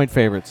 1.5 point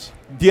favorites.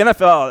 The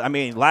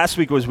NFL, last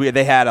week was weird.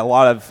 They had a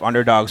lot of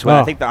underdogs.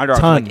 I think the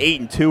underdogs were like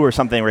 8-2 or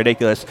something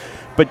ridiculous.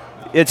 But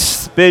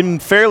it's been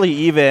fairly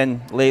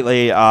even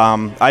lately.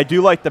 I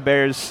do like the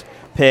Bears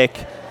pick.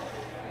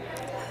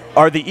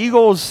 Are the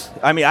Eagles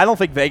 – I don't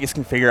think Vegas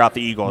can figure out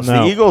the Eagles.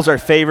 No. The Eagles are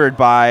favored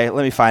by,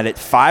 let me find it,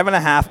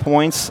 5.5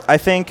 points, I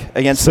think,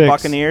 against the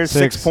Buccaneers.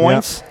 6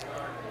 points.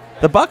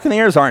 Yep. The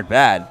Buccaneers aren't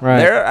bad.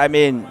 Right.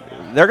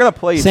 They're going to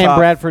play Sam tough.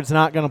 Bradford's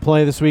not going to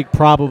play this week,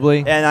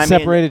 probably. And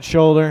separated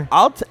shoulder.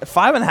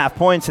 5.5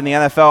 points in the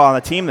NFL on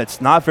a team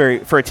that's not very –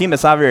 for a team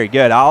that's not very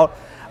good.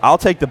 I'll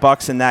take the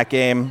Bucs in that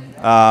game.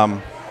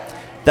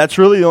 That's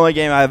really the only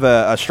game I have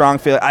a strong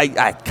feeling.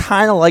 I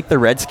kind of like the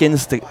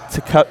Redskins to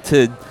cut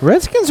to.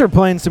 Redskins are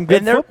playing some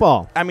good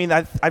football.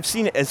 I've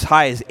seen it as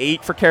high as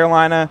 8 for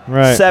Carolina.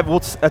 Right.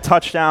 7, a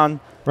touchdown.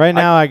 Right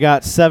now, I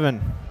got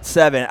 7.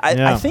 7.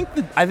 I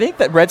think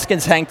that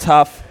Redskins hang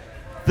tough.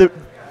 The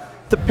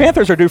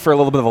Panthers are due for a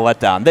little bit of a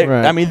letdown.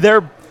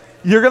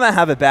 You're gonna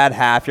have a bad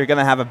half. You're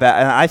gonna have a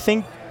bad. And I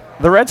think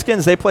the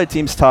Redskins, they play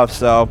teams tough.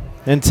 So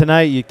And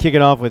tonight you kick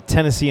it off with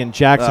Tennessee and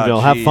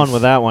Jacksonville. Have fun geez.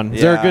 with that one.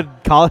 Is there a Yeah. good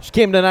college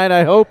game tonight,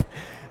 I hope?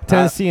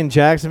 Tennessee and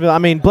Jacksonville. I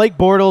mean, Blake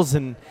Bortles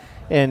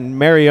and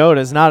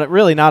Mariota is not a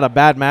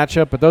bad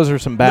matchup, but those are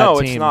some bad teams. No,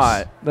 it's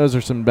not. Those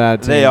are some bad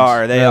teams. They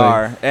are. They really.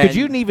 are. Could And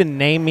you even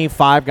name me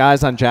 5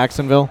 guys on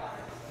Jacksonville?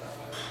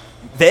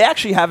 they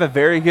actually have a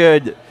very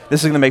good,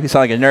 this is going to make me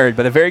sound like a nerd,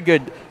 but a very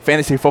good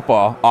fantasy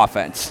football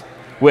offense.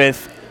 They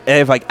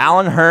have like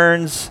Allen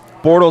Hurns,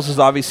 Bortles has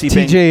obviously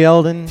been. T.J.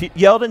 Yeldon.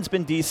 Yeldon's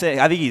been decent.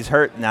 I think he's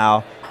hurt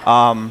now.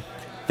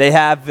 They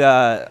have,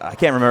 I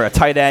can't remember, a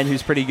tight end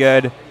who's pretty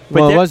good.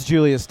 But Well, it was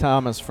Julius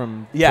Thomas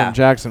from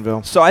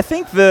Jacksonville. So I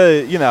think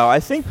the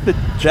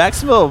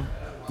Jacksonville,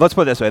 let's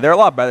put it this way, they're a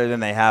lot better than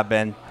they have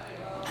been.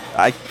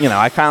 I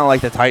kind of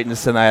like the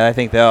Titans tonight. I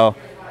think they'll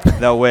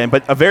win.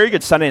 But a very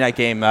good Sunday night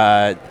game,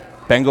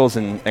 Bengals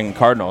and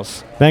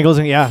Cardinals.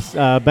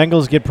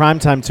 Bengals get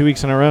primetime 2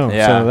 weeks in a row.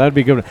 Yeah. So that'd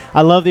be good.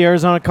 I love the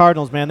Arizona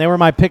Cardinals, man. They were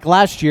my pick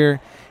last year.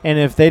 And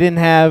if they didn't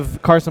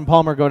have Carson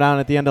Palmer go down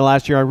at the end of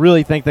last year, I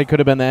really think they could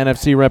have been the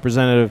NFC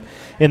representative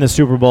in the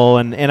Super Bowl.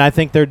 And I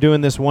think they're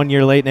doing this 1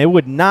 year late. And it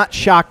would not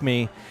shock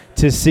me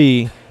to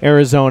see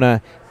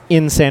Arizona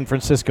in San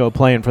Francisco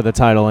playing for the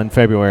title in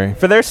February.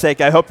 For their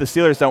sake, I hope the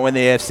Steelers don't win the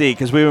AFC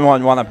because we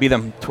want to beat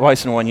them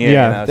twice in 1 year.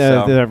 Yeah.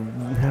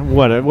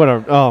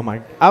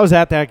 I was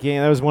at that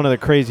game. That was one of the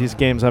craziest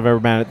games I've ever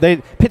been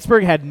at.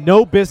 Pittsburgh had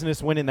no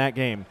business winning that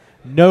game.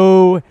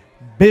 No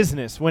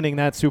business winning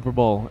that Super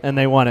Bowl, and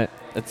they won it.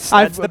 That's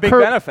the big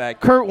benefit.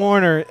 Kurt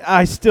Warner,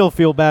 I still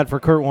feel bad for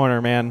Kurt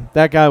Warner, man.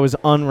 That guy was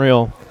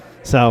unreal.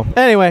 So,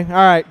 anyway, all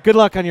right, good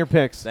luck on your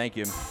picks. Thank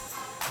you.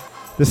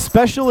 The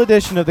special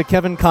edition of the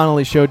Kevin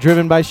Connelly Show,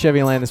 driven by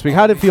Chevyland this week.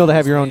 How did it feel to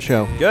have your own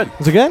show? Good.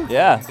 Was it good?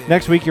 Yeah.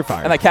 Next week, you're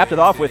fired. And I capped it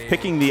off with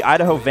picking the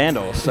Idaho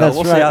Vandals, so That's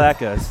we'll right. see how that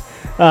goes.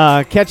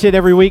 Catch it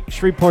every week,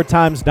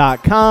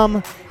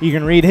 ShreveportTimes.com. You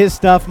can read his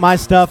stuff, my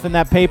stuff in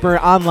that paper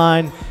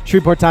online,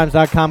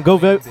 ShreveportTimes.com. Go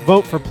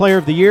vote for Player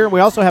of the Year. We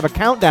also have a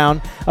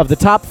countdown of the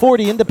top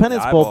 40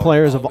 Independence Bowl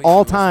players of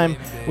all time.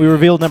 We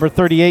revealed number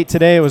 38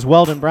 today. It was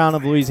Weldon Brown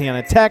of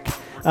Louisiana Tech.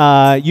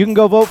 You can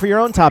go vote for your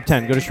own top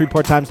 10. Go to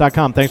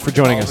ShreveportTimes.com. Thanks for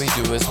joining us. All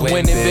we do is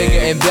winning bigger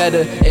and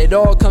better. It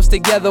all comes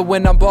together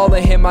when I'm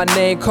balling, hear my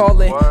name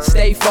calling.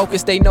 Stay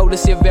focused, they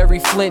notice you're very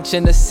flinch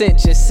in a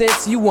cinch. And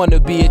since you want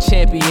to be a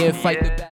champion, fight the